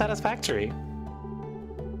hope that was satisfactory.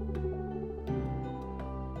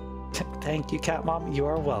 Thank you, Cat Mom.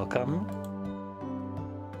 You're welcome.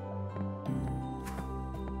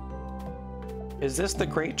 Is this the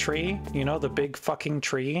great tree? You know, the big fucking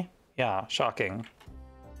tree? Yeah, shocking.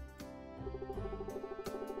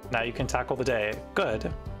 Now you can tackle the day.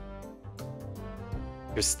 Good.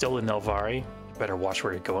 You're still in Nilvari. You better watch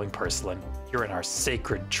where you're going, Purslin. You're in our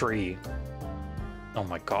sacred tree. Oh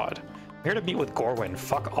my god. I'm here to meet with Gorwyn.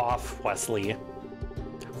 Fuck off, Wesley.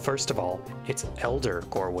 First of all, it's Elder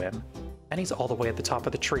Gorwyn. And he's all the way at the top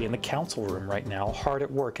of the tree in the council room right now, hard at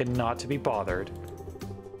work and not to be bothered.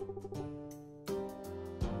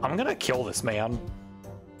 I'm gonna kill this man.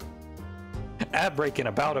 Ad break in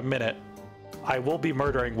about a minute. I will be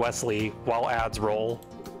murdering Wesley while ads roll.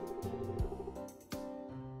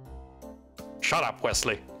 Shut up,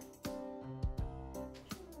 Wesley.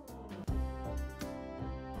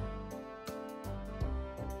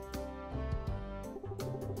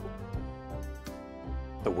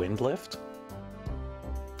 The wind lift?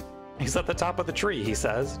 He's at the top of the tree, he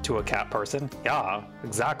says, to a cat person. Yeah,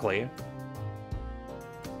 exactly.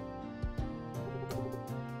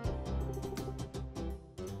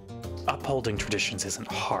 Upholding traditions isn't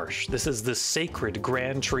harsh. This is the sacred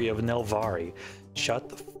Grand Tree of Nelvari. Shut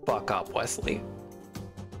the fuck up, Wesley.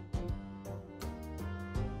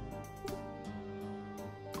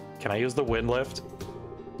 Can I use the wind lift?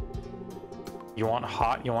 You want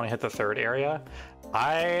hot? You want to hit the third area?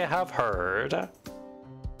 I have heard. Is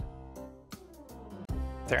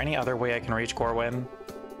there any other way I can reach Gorwyn?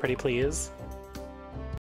 Pretty please.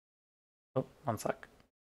 Oh, one sec.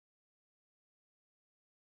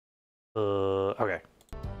 Okay.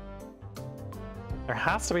 There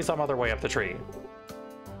has to be some other way up the tree.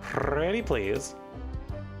 Pretty please.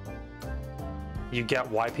 You get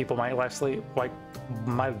why people might Wesley, like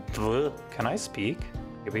my. Can I speak?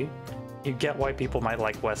 Maybe. You get why people might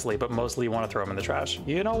like Wesley, but mostly you want to throw him in the trash.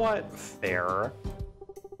 You know what? Fair.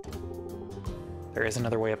 There is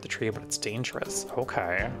another way up the tree, but it's dangerous.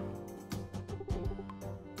 Okay.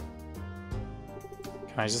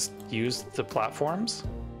 Can I just use the platforms?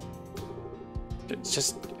 It's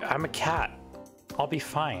just, I'm a cat. I'll be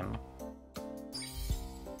fine.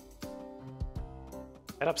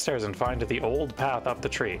 Head upstairs and find the old path up the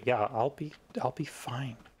tree. Yeah, I'll be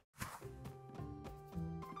fine.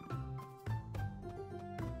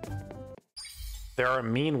 There are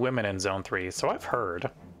mean women in Zone 3, so I've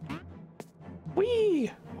heard.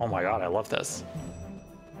 Whee! Oh my god, I love this.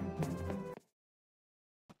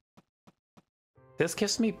 This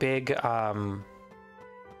gives me big,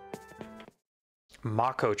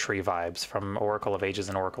 Mako tree vibes from Oracle of Ages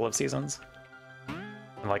and Oracle of Seasons.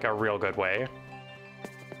 In like a real good way.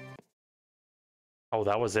 Oh,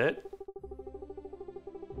 that was it?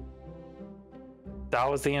 That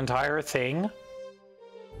was the entire thing?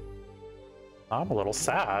 I'm a little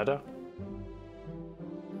sad.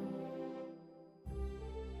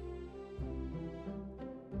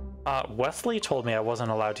 Wesley told me I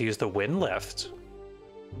wasn't allowed to use the wind lift.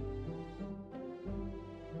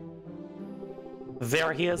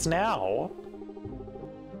 There he is now.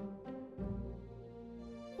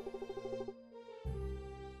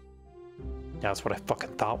 Yeah, that's what I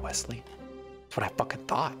fucking thought, Wesley. That's what I fucking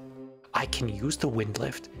thought. I can use the wind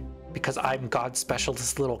lift because I'm God's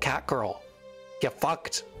specialist little cat girl. Get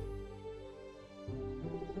fucked.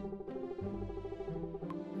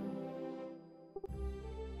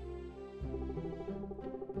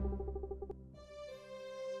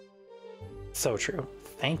 So true.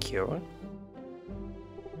 Thank you.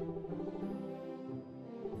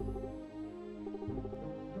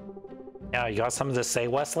 Yeah, you got something to say,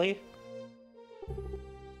 Wesley?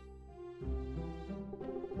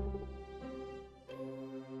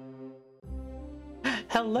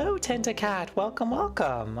 Hello, Tentacat. Welcome,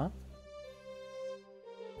 welcome.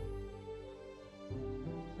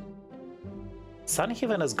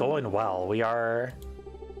 Sunhaven is going well. We are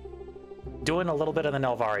doing a little bit of the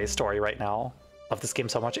Nelvari story right now. Love this game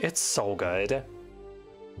so much. It's so good.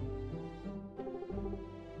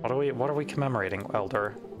 What are we commemorating,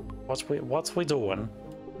 Elder? What's we doing?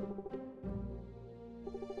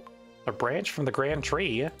 A branch from the Grand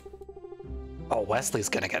Tree? Oh, Wesley's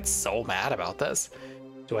gonna get so mad about this.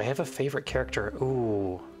 Do I have a favorite character?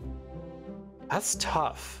 Ooh. That's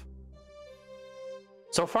tough.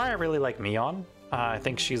 So far, I really like Mion. I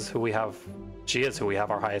think she is who we have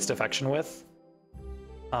our highest affection with.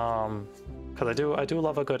 Because I do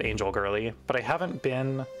love a good angel girly, but I haven't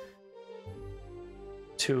been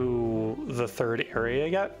to the third area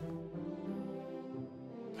yet.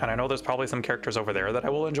 And I know there's probably some characters over there that I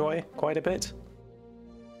will enjoy quite a bit.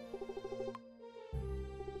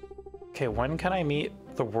 Okay, when can I meet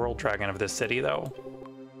the world dragon of this city, though?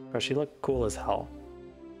 Does she look cool as hell?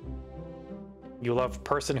 You love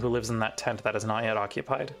person who lives in that tent that is not yet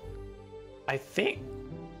occupied. I think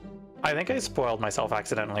I spoiled myself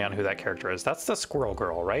accidentally on who that character is. That's the squirrel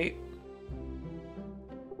girl, right?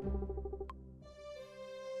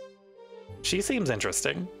 She seems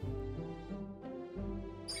interesting.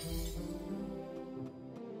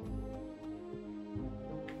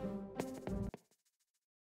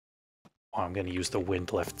 Oh, I'm gonna use the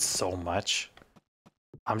wind lift so much.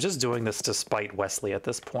 I'm just doing this to spite Wesley at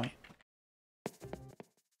this point.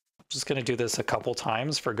 Just gonna do this a couple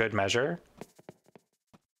times for good measure.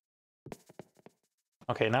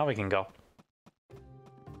 Okay, now we can go.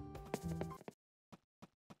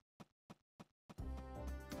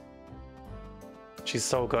 She's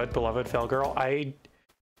so good, beloved fail girl. I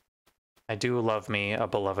do love me a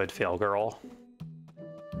beloved fail girl.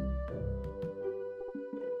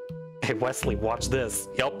 Hey Wesley, watch this.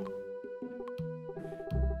 Yep.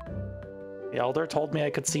 The Elder told me I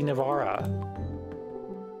could see Navara.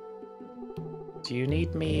 Do you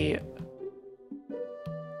need me?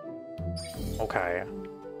 Okay.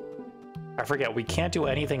 I forget, we can't do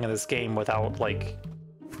anything in this game without, like,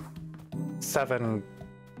 7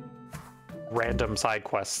 random side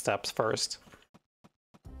quest steps first.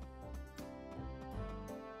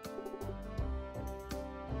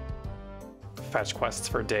 Fetch quests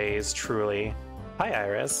for days, truly. Hi,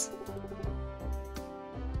 Iris.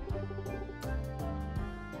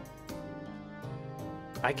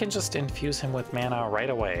 I can just infuse him with mana right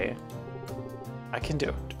away. I can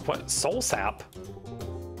do... What? Soul Sap?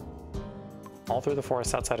 All through the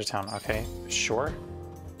forest outside of town. Okay, sure.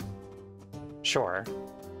 Sure.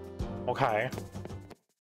 Okay.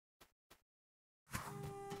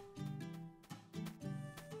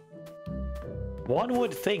 One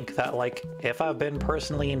would think that, like, if I've been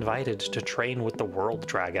personally invited to train with the World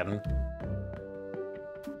Dragon,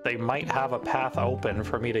 they might have a path open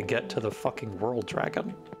for me to get to the fucking World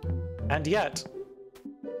Dragon. And yet,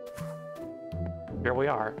 here we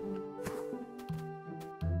are.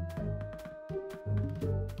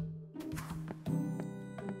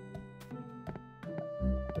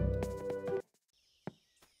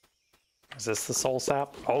 Is this the soul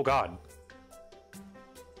sap? Oh god.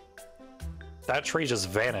 That tree just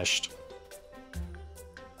vanished.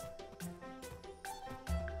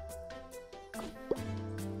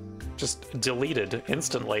 Just deleted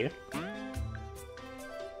instantly.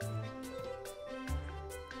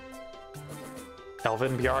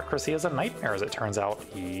 Elven bureaucracy is a nightmare, as it turns out.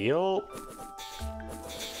 Yup.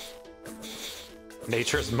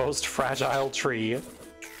 Nature's most fragile tree.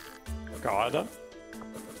 God.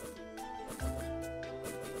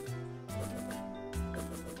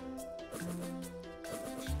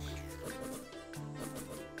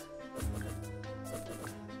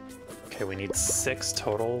 Okay, we need 6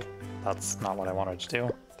 total. That's not what I wanted to do.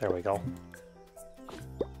 There we go.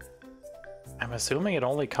 I'm assuming it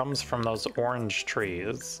only comes from those orange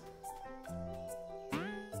trees.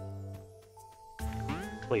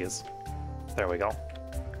 Please. There we go.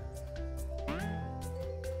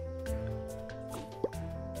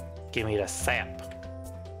 Give me the sap.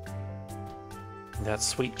 That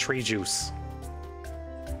sweet tree juice.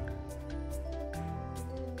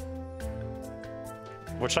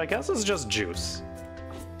 Which I guess is just juice.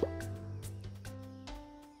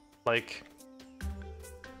 Like...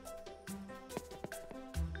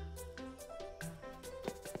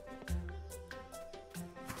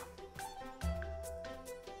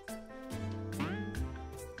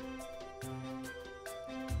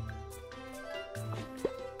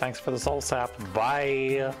 Thanks for the soul sap.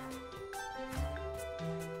 Bye.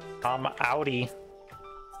 I'm outie.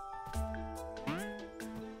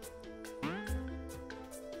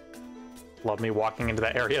 Love me walking into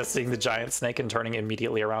that area, seeing the giant snake and turning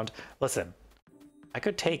immediately around. Listen, I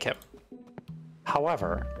could take him.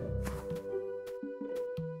 However,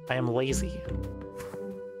 I am lazy.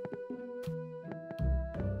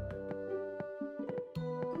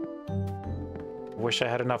 Wish I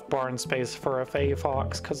had enough barn space for a Fey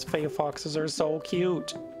Fox, because Fey Foxes are so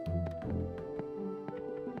cute.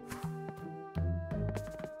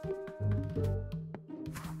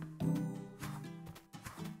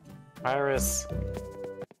 Iris.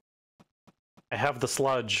 I have the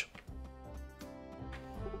sludge.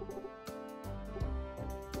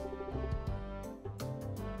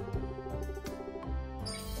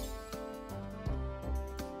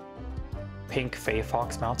 Pink Fey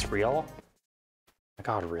Fox mounts real? My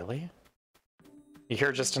god, really? You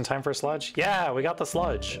here just in time for sludge? Yeah, we got the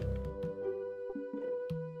sludge.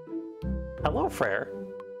 Hello, Frere.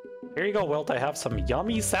 Here you go, Wilt. I have some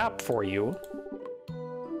yummy sap for you.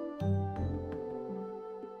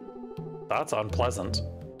 That's unpleasant.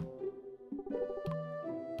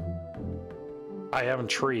 I am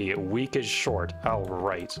tree, weak as short. Oh,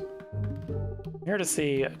 right. Here to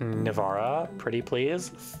see Navara, pretty please.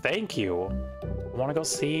 Thank you. I want to go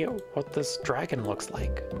see what this dragon looks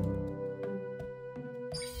like.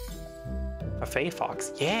 A Fey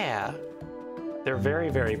Fox, yeah. They're very,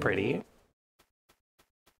 very pretty.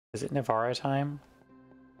 Is it Navara time?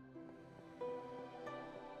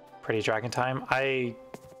 Pretty dragon time. I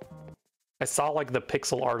saw like the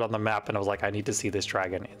pixel art on the map and I was like, I need to see this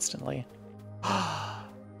dragon instantly. Oh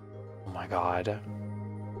my god.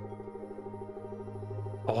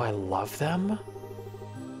 Oh, I love them.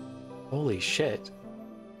 Holy shit.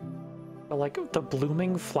 But like the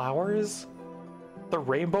blooming flowers, the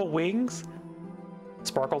rainbow wings,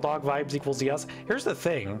 Sparkle Dog vibes equals yes. Here's the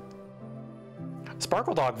thing.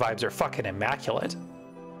 Sparkle Dog vibes are fucking immaculate.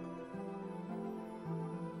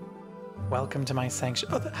 Welcome to my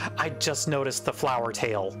sanctuary. Oh, I just noticed the flower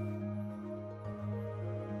tail.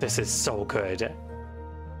 This is so good.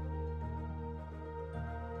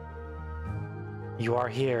 You are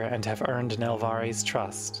here and have earned Nelvari's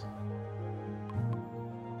trust.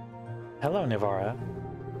 Hello, Nivara.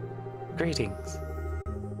 Greetings.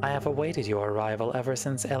 I have awaited your arrival ever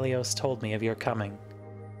since Elios told me of your coming.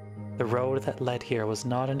 The road that led here was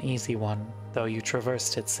not an easy one, though you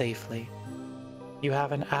traversed it safely. You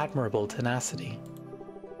have an admirable tenacity.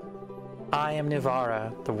 I am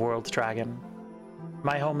Nivara, the World Dragon.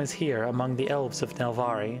 My home is here among the elves of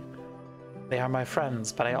Nelvari. They are my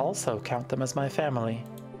friends, but I also count them as my family.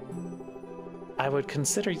 I would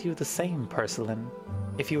consider you the same, Purslin,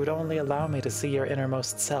 if you would only allow me to see your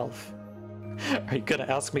innermost self. Are you gonna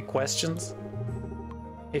ask me questions?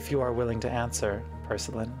 If you are willing to answer,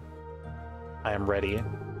 Purslin. I am ready.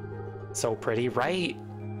 So pretty, right?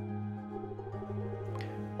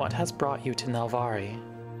 What has brought you to Nelvari?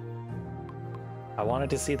 I wanted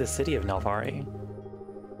to see the city of Nelvari.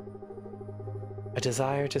 A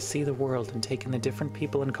desire to see the world and take in the different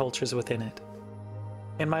people and cultures within it.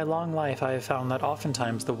 In my long life, I have found that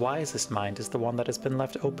oftentimes the wisest mind is the one that has been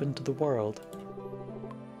left open to the world.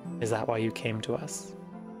 Is that why you came to us?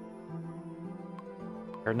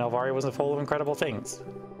 Or Nelvari wasn't full of incredible things.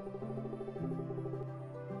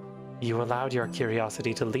 You allowed your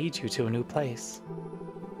curiosity to lead you to a new place.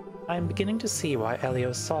 I am beginning to see why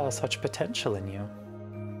Elios saw such potential in you.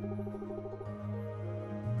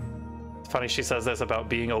 It's funny she says this about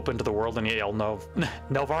being open to the world, and yet y'all know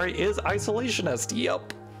Nelvari is isolationist.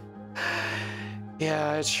 Yep.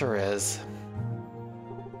 Yeah, it sure is.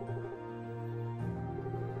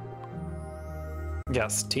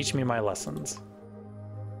 Yes, teach me my lessons.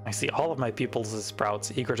 I see all of my pupils as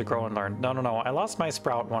sprouts, eager to grow and learn. No, I lost my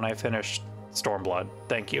sprout when I finished Stormblood.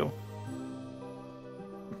 Thank you.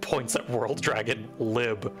 Points at World Dragon,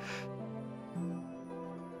 lib.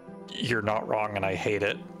 You're not wrong, and I hate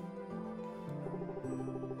it.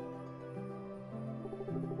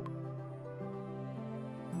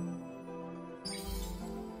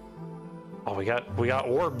 Oh, we got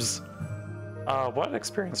orbs. What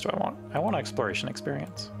experience do I want? I want exploration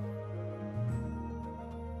experience.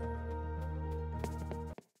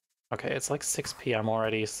 Okay, it's like 6 p.m.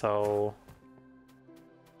 already, so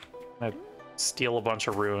I'm gonna steal a bunch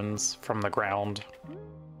of runes from the ground.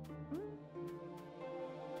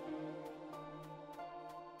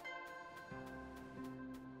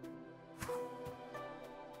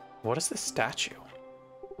 What is this statue?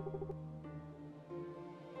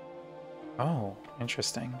 Oh,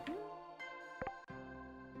 interesting.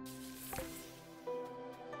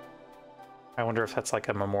 I wonder if that's like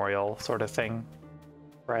a memorial sort of thing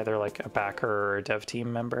for either like a backer or a dev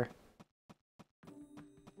team member.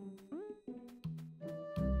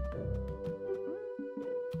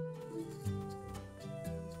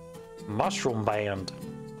 Mushroom Band.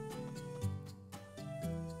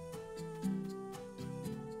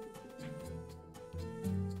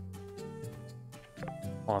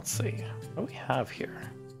 Let's see. What do we have here?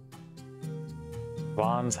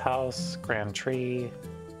 Vaughn's house, Grand Tree,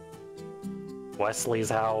 Wesley's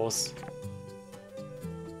house.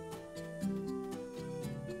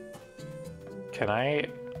 Can I...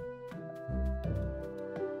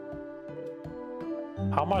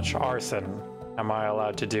 How much arson am I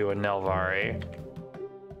allowed to do in Nelvari?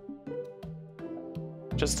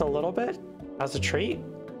 Just a little bit? As a treat?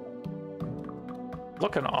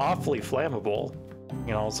 Looking awfully flammable.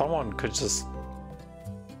 You know, someone could just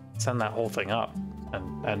send that whole thing up,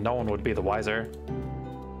 and no one would be the wiser.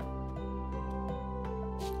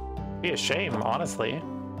 Be a shame, honestly.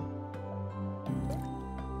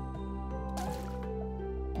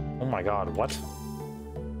 Oh my god, what?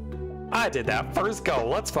 I did that first go,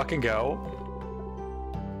 let's fucking go.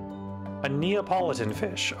 A Neapolitan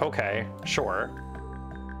fish, okay, sure.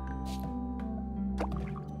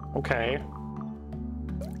 Okay.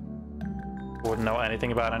 Wouldn't know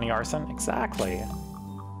anything about any arson? Exactly.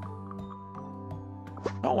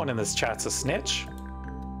 No one in this chat's a snitch.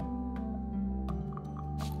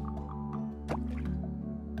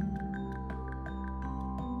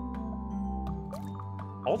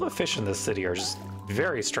 All the fish in this city are just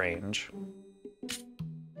Very strange. Is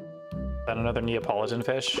that another Neapolitan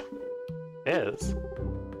fish? Is.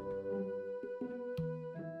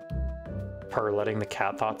 Per letting the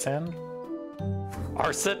cat thoughts in?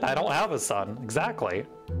 Arset, I don't have a son. Exactly.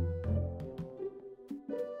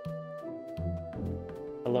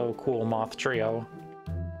 Hello, cool moth trio.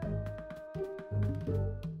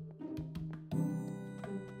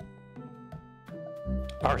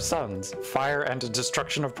 Our sons, fire and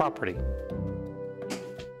destruction of property.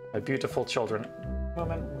 My beautiful children.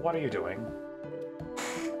 Woman, what are you doing?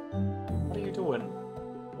 What are you doing?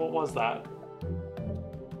 What was that?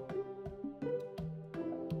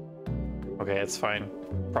 Okay, it's fine.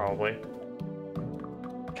 Probably.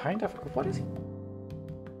 Kind of. What is he?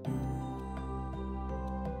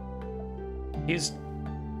 He's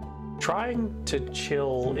trying to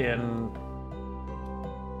chill in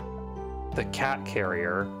the cat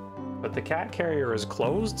carrier, but the cat carrier is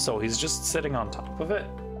closed, so he's just sitting on top of it.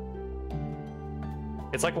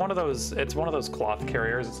 It's like one of those, it's one of those cloth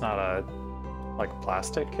carriers. It's not a, like,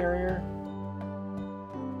 plastic carrier.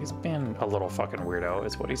 He's being a little fucking weirdo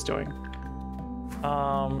is what he's doing.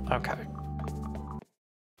 Okay.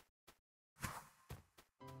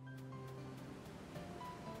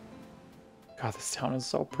 God, this town is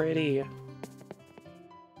so pretty.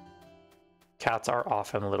 Cats are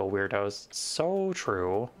often little weirdos. So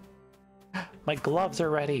true. My gloves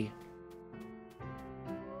are ready.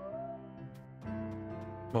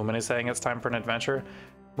 Moomin is saying it's time for an adventure.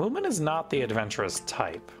 Moomin is not the adventurous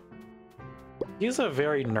type. He's a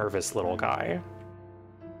very nervous little guy.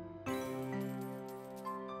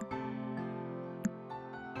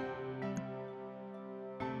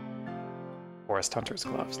 Forest Hunter's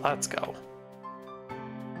gloves. Let's go.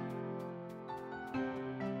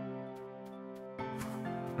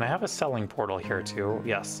 And I have a selling portal here too.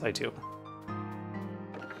 Yes, I do.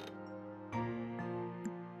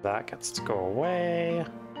 That gets to go away.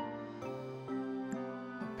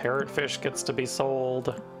 Parrotfish gets to be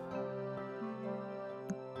sold.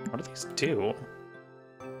 What do these do?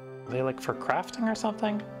 Are they like for crafting or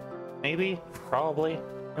something? Maybe? Probably?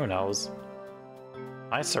 Who knows?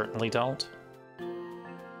 I certainly don't.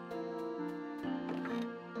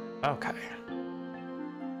 Okay.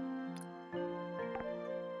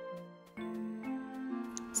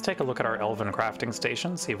 Let's take a look at our elven crafting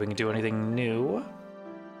station, see if we can do anything new.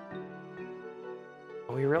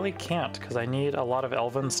 But we really can't, because I need a lot of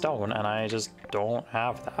elven stone, and I just don't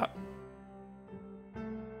have that.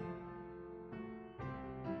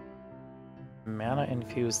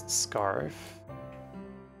 Mana-infused scarf.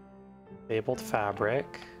 Fabled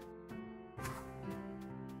fabric.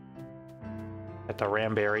 Get the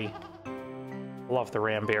ramberry. Love the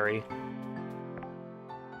ramberry.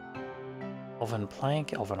 Elven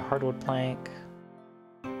plank, elven hardwood plank.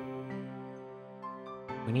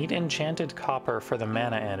 We need enchanted copper for the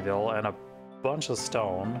mana anvil and a bunch of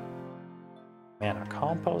stone. Mana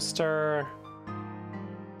composter.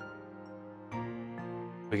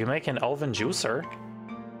 We can make an elven juicer.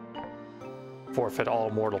 Forfeit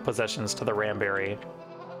all mortal possessions to the ramberry.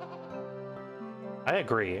 I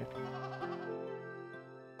agree.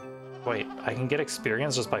 Wait, I can get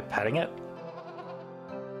experience just by petting it?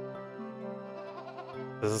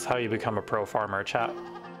 This is how you become a pro farmer, chat.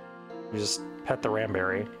 You just pet the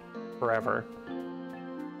ramberry forever.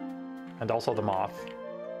 And also the moth.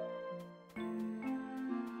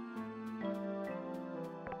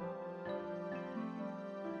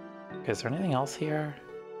 Okay, is there anything else here?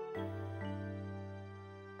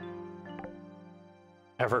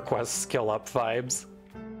 EverQuest skill up vibes.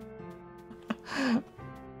 I'm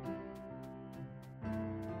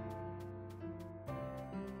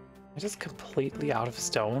just completely out of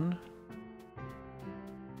stone.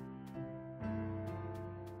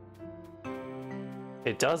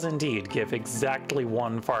 It does indeed give exactly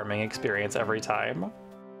one farming experience every time.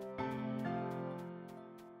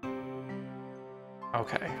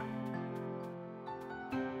 Okay.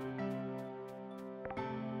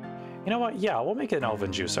 You know what? Yeah, we'll make it an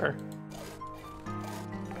elven juicer.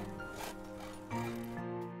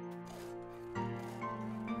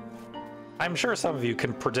 I'm sure some of you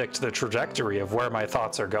can predict the trajectory of where my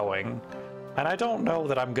thoughts are going. And I don't know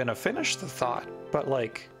that I'm gonna finish the thought, but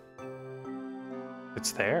like,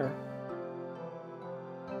 it's there.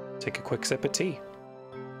 Take a quick sip of tea.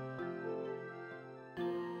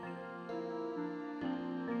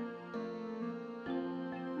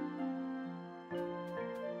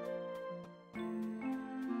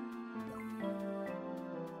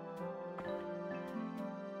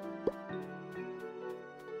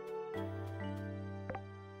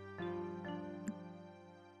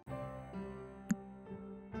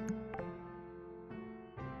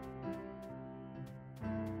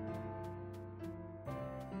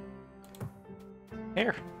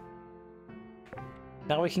 Here.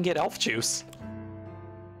 Now we can get elf juice.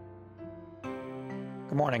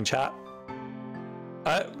 Good morning, chat.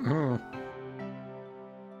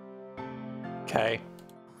 Okay.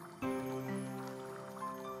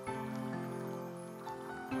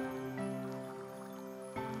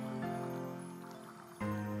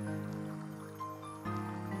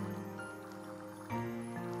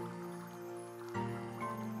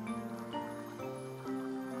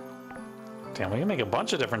 Damn, we can make a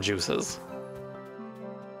bunch of different juices.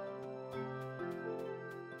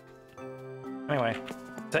 Anyway,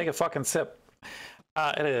 take a fucking sip.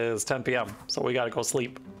 It is 10 p.m., so we gotta go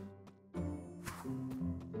sleep.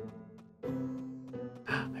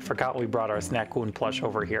 I forgot we brought our Snackoon plush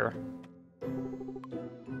over here.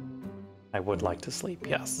 I would like to sleep,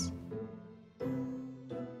 yes.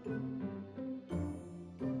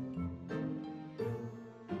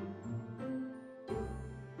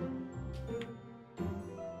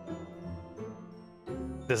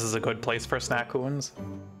 This is a good place for Snackoons?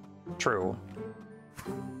 True.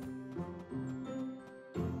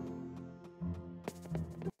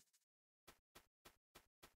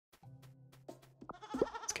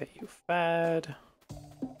 Let's get you fed.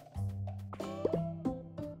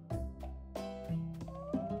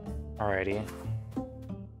 Alrighty.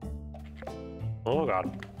 Oh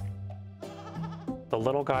god. The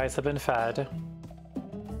little guys have been fed.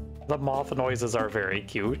 The moth noises are very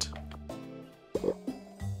cute.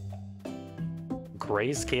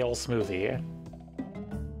 Grayscale smoothie.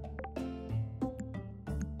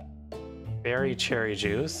 Berry cherry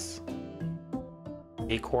juice.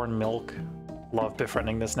 Acorn milk. Love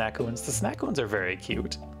befriending the Snackoons. The Snackoons are very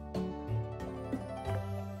cute.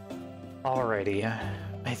 Alrighty.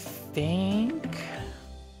 I think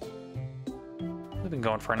we've been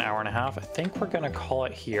going for an hour and a half. I think we're gonna call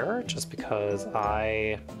it here just because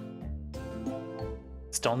I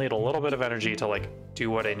still need a little bit of energy to like do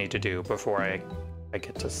what I need to do before I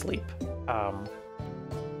get to sleep.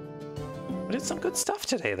 We did some good stuff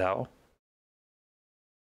today, though.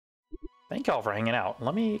 Thank y'all for hanging out.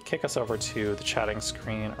 Let me kick us over to the chatting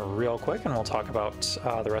screen real quick, and we'll talk about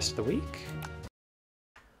the rest of the week.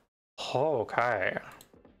 Okay.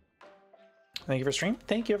 Thank you for stream.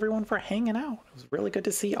 Thank you, everyone, for hanging out. It was really good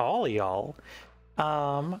to see all of y'all.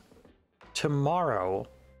 Tomorrow,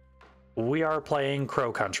 we are playing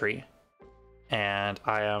Crow Country. And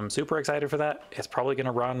I am super excited for that. It's probably going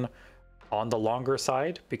to run on the longer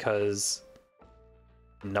side because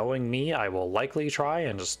knowing me, I will likely try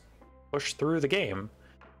and just push through the game.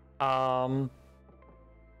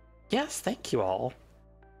 Yes, thank you all.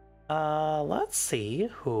 Let's see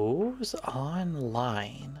who's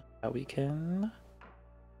online that we can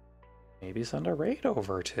maybe send a raid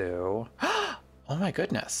over to. Oh my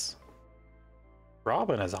goodness.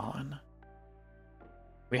 Robin is on.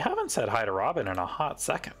 We haven't said hi to Robin in a hot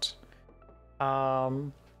second.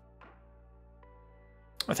 Thank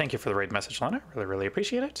you for the raid message, Lena. Really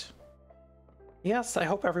appreciate it. Yes, I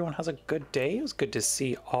hope everyone has a good day. It was good to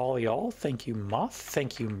see all y'all. Thank you, Moth.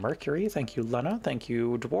 Thank you, Mercury. Thank you, Lena. Thank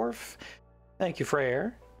you, Dwarf. Thank you,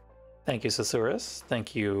 Freyr. Thank you, Susurrus.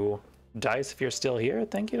 Thank you, Dice, if you're still here.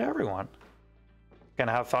 Thank you to everyone.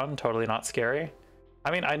 Gonna have fun, totally not scary.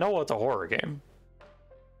 I mean, I know it's a horror game.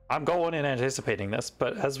 I'm going in anticipating this,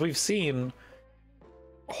 but as we've seen,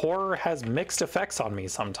 horror has mixed effects on me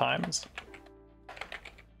sometimes.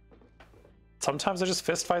 Sometimes I just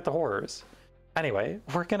fist fight the horrors. Anyway,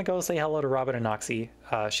 we're gonna go say hello to Robin and Noxie.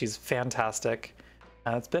 She's fantastic.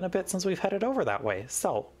 It's been a bit since we've headed over that way,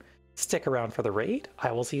 so stick around for the raid.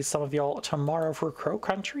 I will see some of y'all tomorrow for Crow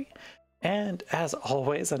Country. And as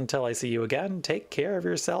always, until I see you again, take care of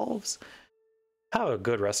yourselves. Have a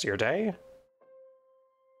good rest of your day.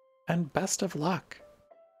 And best of luck.